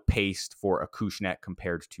outpaced for Acushnet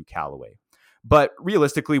compared to Callaway. But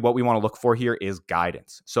realistically, what we want to look for here is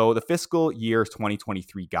guidance. So the fiscal year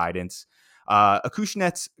 2023 guidance,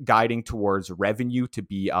 Acushnet's guiding towards revenue to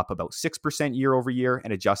be up about 6% year over year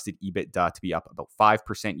and adjusted EBITDA to be up about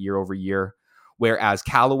 5% year over year, whereas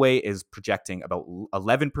Callaway is projecting about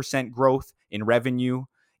 11% growth in revenue,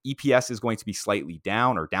 EPS is going to be slightly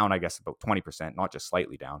down, or down, I guess, about 20%, not just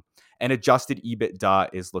slightly down. And adjusted EBITDA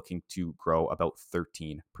is looking to grow about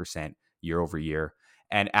 13% year over year.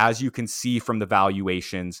 And as you can see from the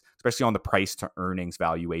valuations, especially on the price to earnings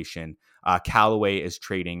valuation, Callaway is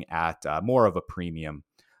trading at more of a premium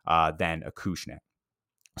than Acushnet.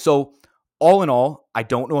 So all in all, I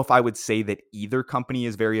don't know if I would say that either company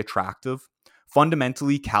is very attractive.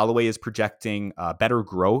 Fundamentally, Callaway is projecting better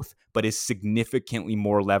growth, but is significantly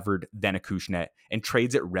more levered than Acushnet and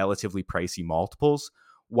trades at relatively pricey multiples,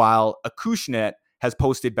 while Acushnet has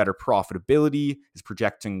posted better profitability, is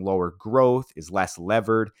projecting lower growth, is less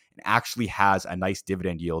levered, and actually has a nice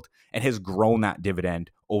dividend yield and has grown that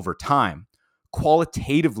dividend over time.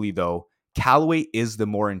 Qualitatively, though, Callaway is the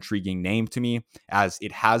more intriguing name to me, as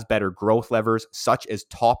it has better growth levers, such as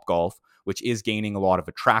Topgolf, which is gaining a lot of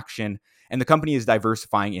attraction, and the company is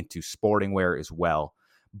diversifying into sporting wear as well.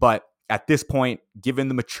 But at this point, given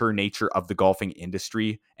the mature nature of the golfing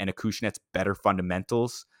industry and Acushnet's better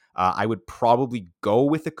fundamentals, I would probably go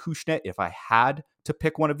with Acushnet if I had to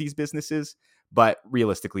pick one of these businesses. But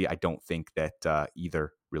realistically, I don't think that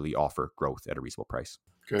either really offer growth at a reasonable price.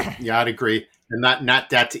 Good. Yeah, I'd agree. And that net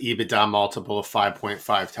debt to EBITDA multiple of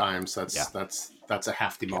 5.5 times, that's a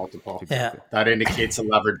hefty multiple. Yeah. That indicates a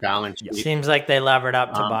levered balance sheet. Seems like they levered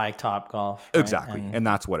up to buy Topgolf. Right? Exactly. And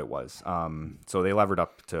that's what it was. So they levered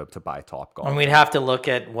up to buy Topgolf. And we'd have to look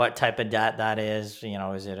at what type of debt that is. You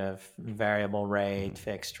know, is it a variable rate,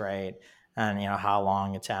 fixed rate, and, you know, how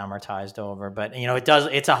long it's amortized over. But, you know,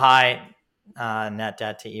 it's a high net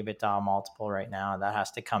debt to EBITDA multiple right now. That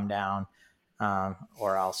has to come down.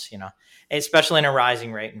 Or else, you know, especially in a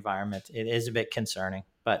rising rate environment, it is a bit concerning.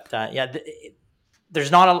 But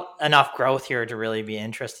there's not enough growth here to really be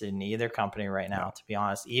interested in either company right now, to be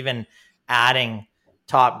honest. Even adding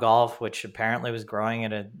Topgolf, which apparently was growing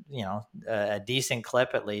at a decent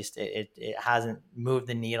clip, at least, it hasn't moved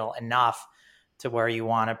the needle enough to where you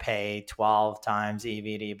want to pay 12 times EV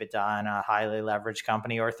to EBITDA in a highly leveraged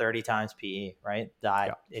company, or 30 times PE, right?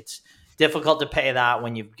 It's difficult to pay that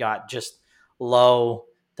when you've got just low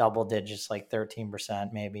double digits, like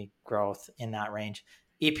 13% maybe growth in that range.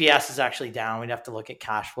 EPS is actually down. We'd have to look at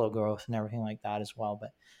cash flow growth and everything like that as well.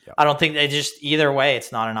 But I don't think either way,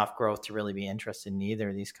 it's not enough growth to really be interested in either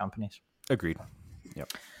of these companies. Agreed.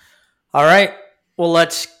 Yep. All right. Well,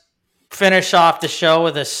 let's finish off the show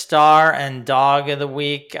with a star and dog of the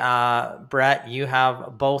week. Brett, you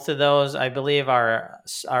have both of those. I believe we're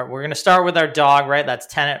going to start with our dog, right? That's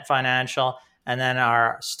Tenet Financial. And then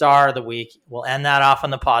our star of the week, we'll end that off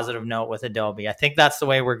on the positive note with Adobe. I think that's the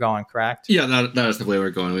way we're going, correct? Yeah, that is the way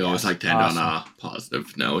we're going. We always like to end on a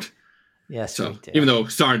positive note. Yes, so even though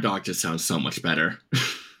star and dog just sounds so much better.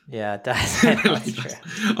 Yeah, it does. That's true.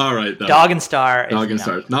 All right. Dog and star. Dog and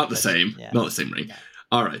star. Not the same. Yeah. Not the same ring. Yeah.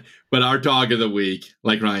 All right. But our dog of the week,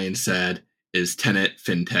 like Ryan said, is Tenet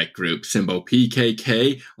FinTech Group, symbol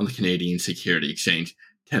PKK on the Canadian Security Exchange.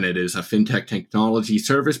 Tenet is a fintech technology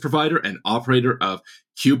service provider and operator of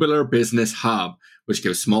Cubular Business Hub, which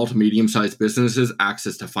gives small to medium-sized businesses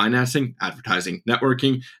access to financing, advertising,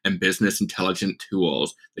 networking, and business intelligence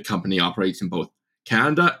tools. The company operates in both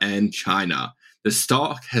Canada and China. The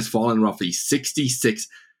stock has fallen roughly 66%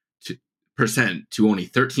 to only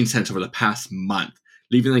 13 cents over the past month,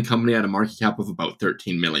 leaving the company at a market cap of about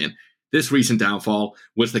 13 million. This recent downfall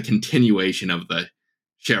was the continuation of the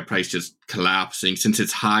share price just collapsing since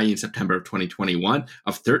its high in September of 2021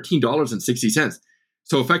 of $13.60.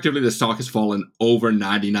 So effectively, the stock has fallen over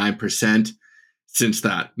 99% since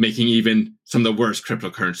that, making even some of the worst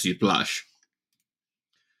cryptocurrencies blush.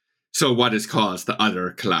 So what has caused the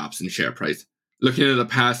utter collapse in share price? Looking at the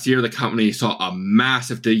past year, the company saw a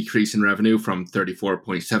massive decrease in revenue from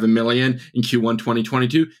 $34.7 million in Q1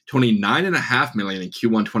 2022 to $29.5 million in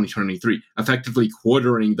Q1 2023, effectively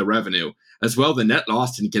quartering the revenue. As well, the net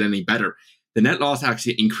loss didn't get any better. The net loss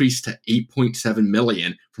actually increased to $8.7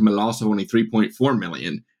 million from a loss of only $3.4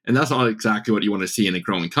 million. And that's not exactly what you want to see in a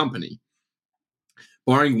growing company.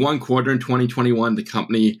 Barring one quarter in 2021, the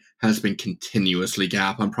company has been continuously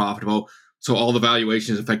GAAP unprofitable. So all the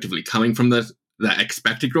valuation is effectively coming from the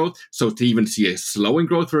expected growth. So to even see a slowing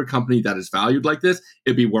growth for a company that is valued like this,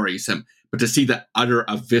 it'd be worrisome. But to see the utter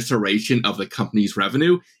evisceration of the company's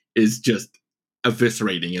revenue is just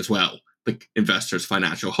eviscerating as well the investors'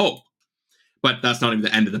 financial hope. But that's not even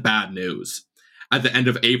the end of the bad news. At the end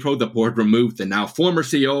of April, the board removed the now former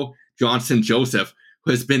CEO, Johnson Joseph,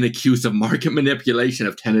 who has been accused of market manipulation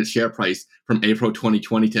of Tenet's share price from April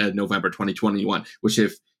 2020 to November 2021, which,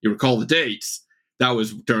 if you recall the dates, that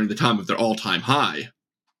was during the time of their all-time high.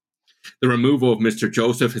 The removal of Mr.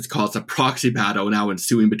 Joseph has caused a proxy battle now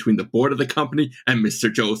ensuing between the board of the company and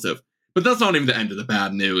Mr. Joseph. But that's not even the end of the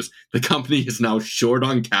bad news. The company is now short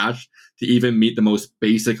on cash to even meet the most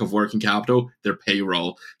basic of working capital, their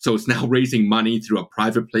payroll. So it's now raising money through a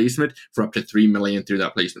private placement for up to $3 million through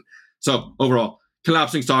that placement. So overall,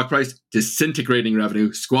 collapsing stock price, disintegrating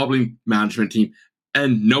revenue, squabbling management team,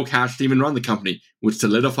 and no cash to even run the company, which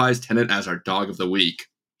solidifies Tenet as our dog of the week.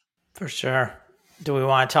 For sure. Do we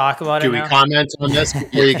want to talk about it? Do we comment on this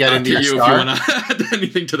before you get into your star? If you want to add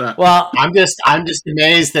anything to that. Well, I'm just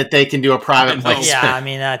amazed that they can do a private placement. Yeah, I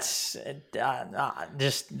mean that's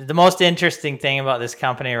just the most interesting thing about this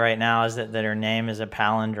company right now is that her name is a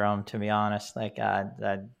palindrome. To be honest, like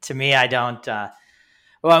to me, I don't.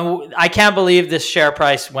 Well, I can't believe this share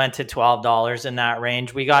price went to $12 in that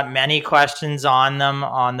range. We got many questions on them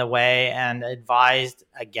on the way and advised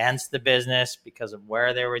against the business because of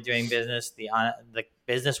where they were doing business. The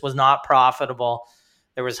business was not profitable.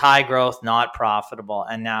 There was high growth, not profitable.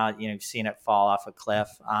 And now, you've seen it fall off a cliff.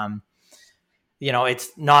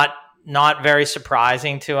 It's not very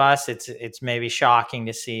surprising to us. It's maybe shocking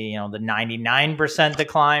to see, the 99%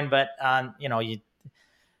 decline, but,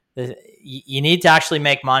 you need to actually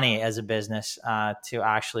make money as a business to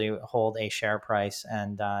actually hold a share price.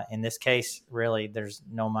 And in this case, really, there's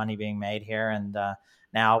no money being made here. And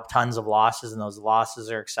now tons of losses, and those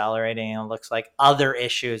losses are accelerating. And it looks like other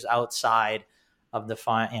issues outside of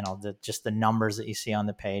just the numbers that you see on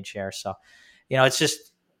the page here. So, it's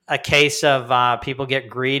just a case of people get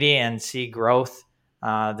greedy and see growth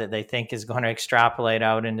that they think is going to extrapolate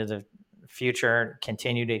out into the future,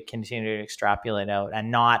 continue to extrapolate out,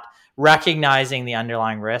 and not recognizing the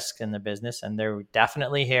underlying risk in the business. And they're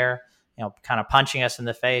definitely here, kind of punching us in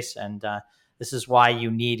the face. And this is why you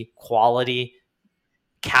need quality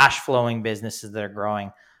cash flowing businesses that are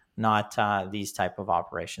growing, not these type of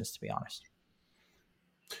operations, to be honest.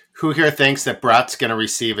 Who here thinks that Brett's going to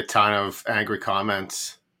receive a ton of angry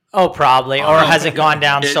comments? Oh, probably. Or has it gone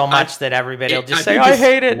down so much that everybody will just say, I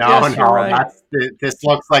hate it? No, yes, no. Right. This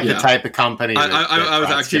looks like the type of company I was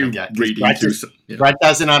actually reading through. Brett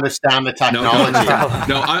doesn't understand the technology.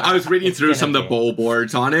 No, I was reading through some of the bull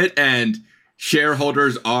boards on it, and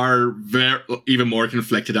shareholders are even more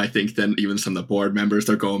conflicted, I think, than even some of the board members.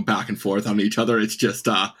 They're going back and forth on each other. It's just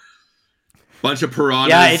a bunch of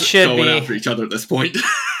piranhas going after each other at this point.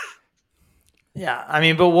 Yeah, I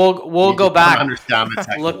mean, but we'll go back.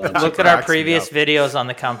 Look at our previous videos on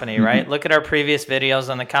the company, right? Look at our previous videos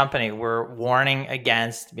on the company. We're warning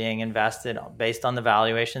against being invested based on the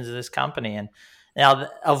valuations of this company, and now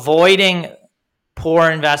avoiding poor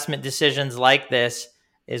investment decisions like this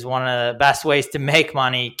is one of the best ways to make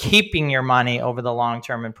money. Keeping your money over the long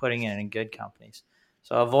term and putting it in good companies.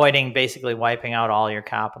 So avoiding basically wiping out all your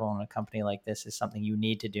capital in a company like this is something you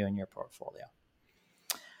need to do in your portfolio.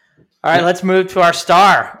 All right, let's move to our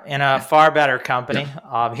star in a far better company,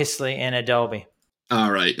 obviously in Adobe.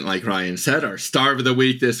 All right, like Ryan said, our star of the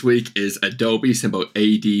week this week is Adobe, symbol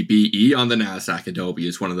ADBE on the NASDAQ. Adobe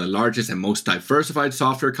is one of the largest and most diversified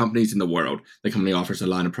software companies in the world. The company offers a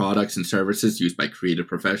line of products and services used by creative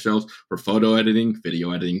professionals for photo editing,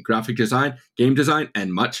 video editing, graphic design, game design,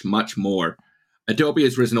 and much, much more. Adobe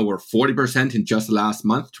has risen over 40% in just the last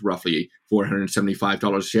month to roughly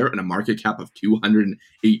 $475 a share and a market cap of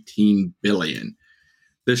 $218 billion.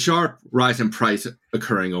 The sharp rise in price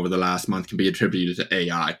occurring over the last month can be attributed to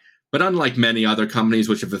AI. But unlike many other companies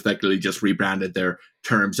which have effectively just rebranded their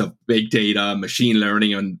terms of big data, machine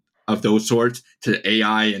learning, and of those sorts to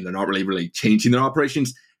AI, and they're not really changing their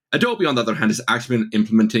operations, Adobe, on the other hand, has actually been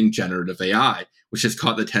implementing generative AI, which has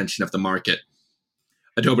caught the attention of the market.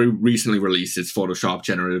 Adobe recently released its Photoshop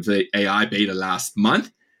generative AI beta last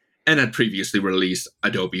month and had previously released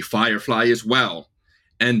Adobe Firefly as well.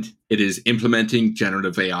 And it is implementing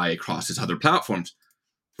generative AI across its other platforms.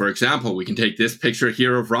 For example, we can take this picture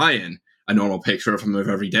here of Ryan, a normal picture of him of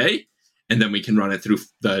every day, and then we can run it through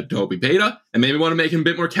the Adobe beta and maybe want to make him a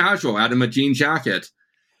bit more casual, add him a jean jacket.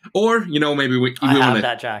 Or, maybe we want to...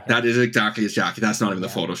 that jacket. That is exactly his jacket. That's not even the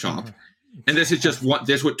Photoshop. Mm-hmm. And this is just what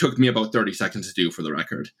took me about 30 seconds to do, for the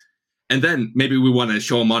record. And then maybe we want to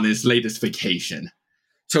show him on his latest vacation.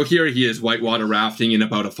 So here he is whitewater rafting in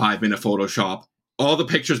about a 5-minute Photoshop. All the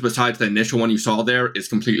pictures besides the initial one you saw there is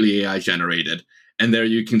completely AI generated. And there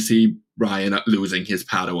you can see Ryan losing his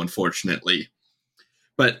paddle, unfortunately.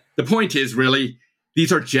 But the point is, really,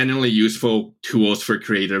 these are genuinely useful tools for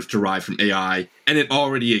creatives derived from AI, and it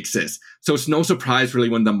already exists. So it's no surprise, really,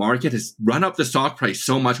 when the market has run up the stock price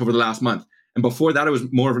so much over the last month. And before that, it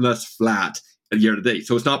was more or less flat year to date.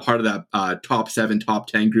 So it's not part of that top 7, top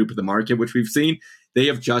 10 group of the market, which we've seen. they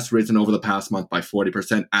have just risen over the past month by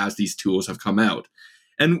 40% as these tools have come out.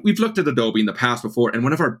 And we've looked at Adobe in the past before, and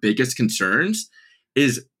one of our biggest concerns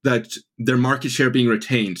is that their market share being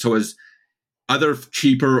retained. So as other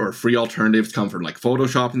cheaper or free alternatives come from like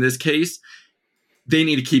Photoshop in this case, they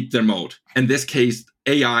need to keep their moat. In this case,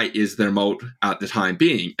 AI is their moat at the time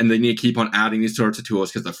being, and they need to keep on adding these sorts of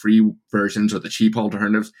tools because the free versions or the cheap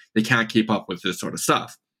alternatives, they can't keep up with this sort of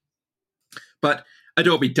stuff. But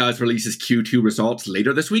Adobe does release its Q2 results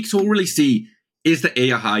later this week, so we'll really see, is the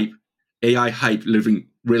AI hype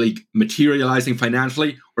really materializing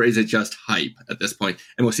financially, or is it just hype at this point?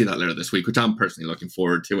 And we'll see that later this week, which I'm personally looking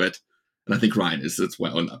forward to it. And I think Ryan is as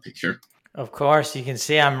well in that picture. Of course, you can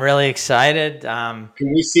see I'm really excited.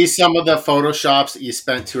 Can we see some of the Photoshops that you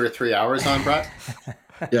spent 2 or 3 hours on, Brett?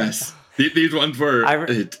 Yes. These ones were,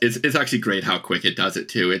 it's actually great how quick it does it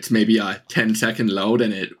too. It's maybe a 10-second load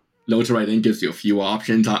and it loads right in, gives you a few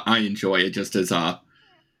options. I enjoy it just as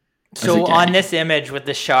So on this image with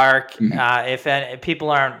the shark, if people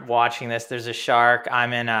aren't watching this, there's a shark.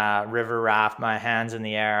 I'm in a river raft, my hands in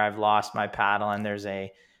the air. I've lost my paddle, and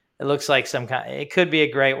it looks like it could be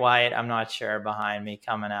a great white. I'm not sure behind me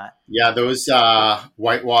coming at. Yeah, those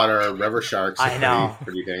whitewater river sharks are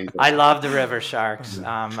pretty dangerous. I love the river sharks.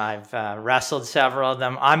 I've wrestled several of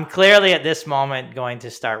them. I'm clearly at this moment going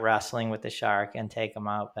to start wrestling with the shark and take them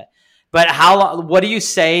out. But what do you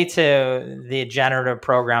say to the generative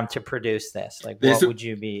program to produce this? Like, what would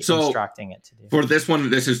you be instructing it to do? For this one,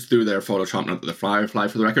 this is through their Photoshop, not the Firefly,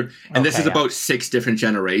 for the record. And this is about 6 different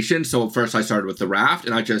generations. So first I started with the raft,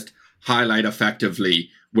 and I just highlight effectively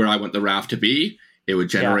where I want the raft to be. It would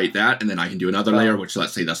generate that, and then I can do another layer, which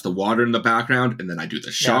let's say that's the water in the background, and then I do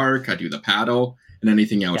the shark, I do the paddle, and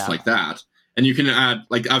anything else like that. And you can add,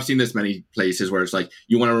 like, I've seen this many places where it's like,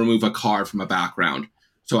 you want to remove a car from a background.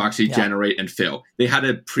 So actually generate and fill. They had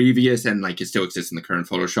a previous, and like it still exists in the current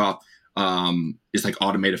Photoshop, it's like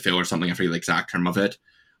automated fill or something, I forget the exact term of it,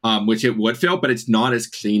 which it would fill, but it's not as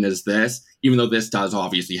clean as this, even though this does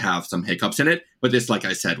obviously have some hiccups in it. But this, like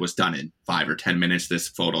I said, was done in 5 or 10 minutes, this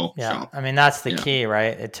Photoshop. Yeah, I mean, that's the key,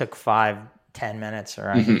 right? It took 5-10 minutes,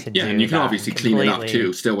 right? To do and you can obviously clean it up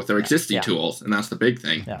too, still with their existing tools, and that's the big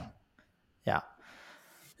thing. Yeah.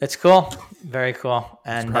 It's cool. Very cool.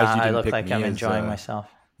 And I look like I'm enjoying myself.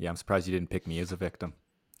 Yeah, I'm surprised you didn't pick me as a victim.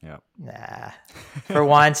 Yeah. Nah. For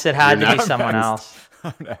once, it had to be someone else.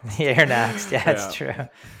 You're next. Yeah, it's true.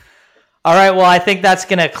 All right. Well, I think that's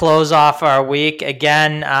going to close off our week.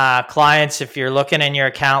 Again, clients, if you're looking in your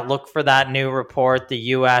account, look for that new report, the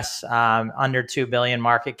U.S. Under 2 billion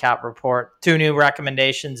market cap report. 2 new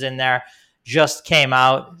recommendations in there just came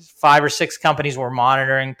out. 5 or 6 companies we're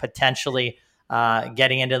monitoring, potentially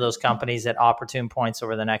getting into those companies at opportune points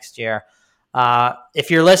over the next year. If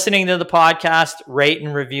you're listening to the podcast, rate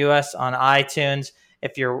and review us on iTunes.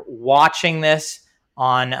 If you're watching this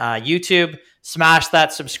on YouTube, smash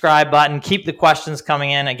that subscribe button. Keep the questions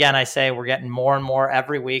coming in. Again, I say we're getting more and more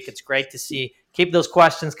every week. It's great to see. Keep those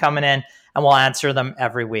questions coming in, and we'll answer them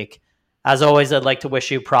every week. As always, I'd like to wish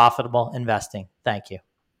you profitable investing. Thank you.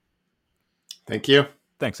 Thank you.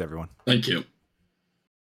 Thanks, everyone. Thank you.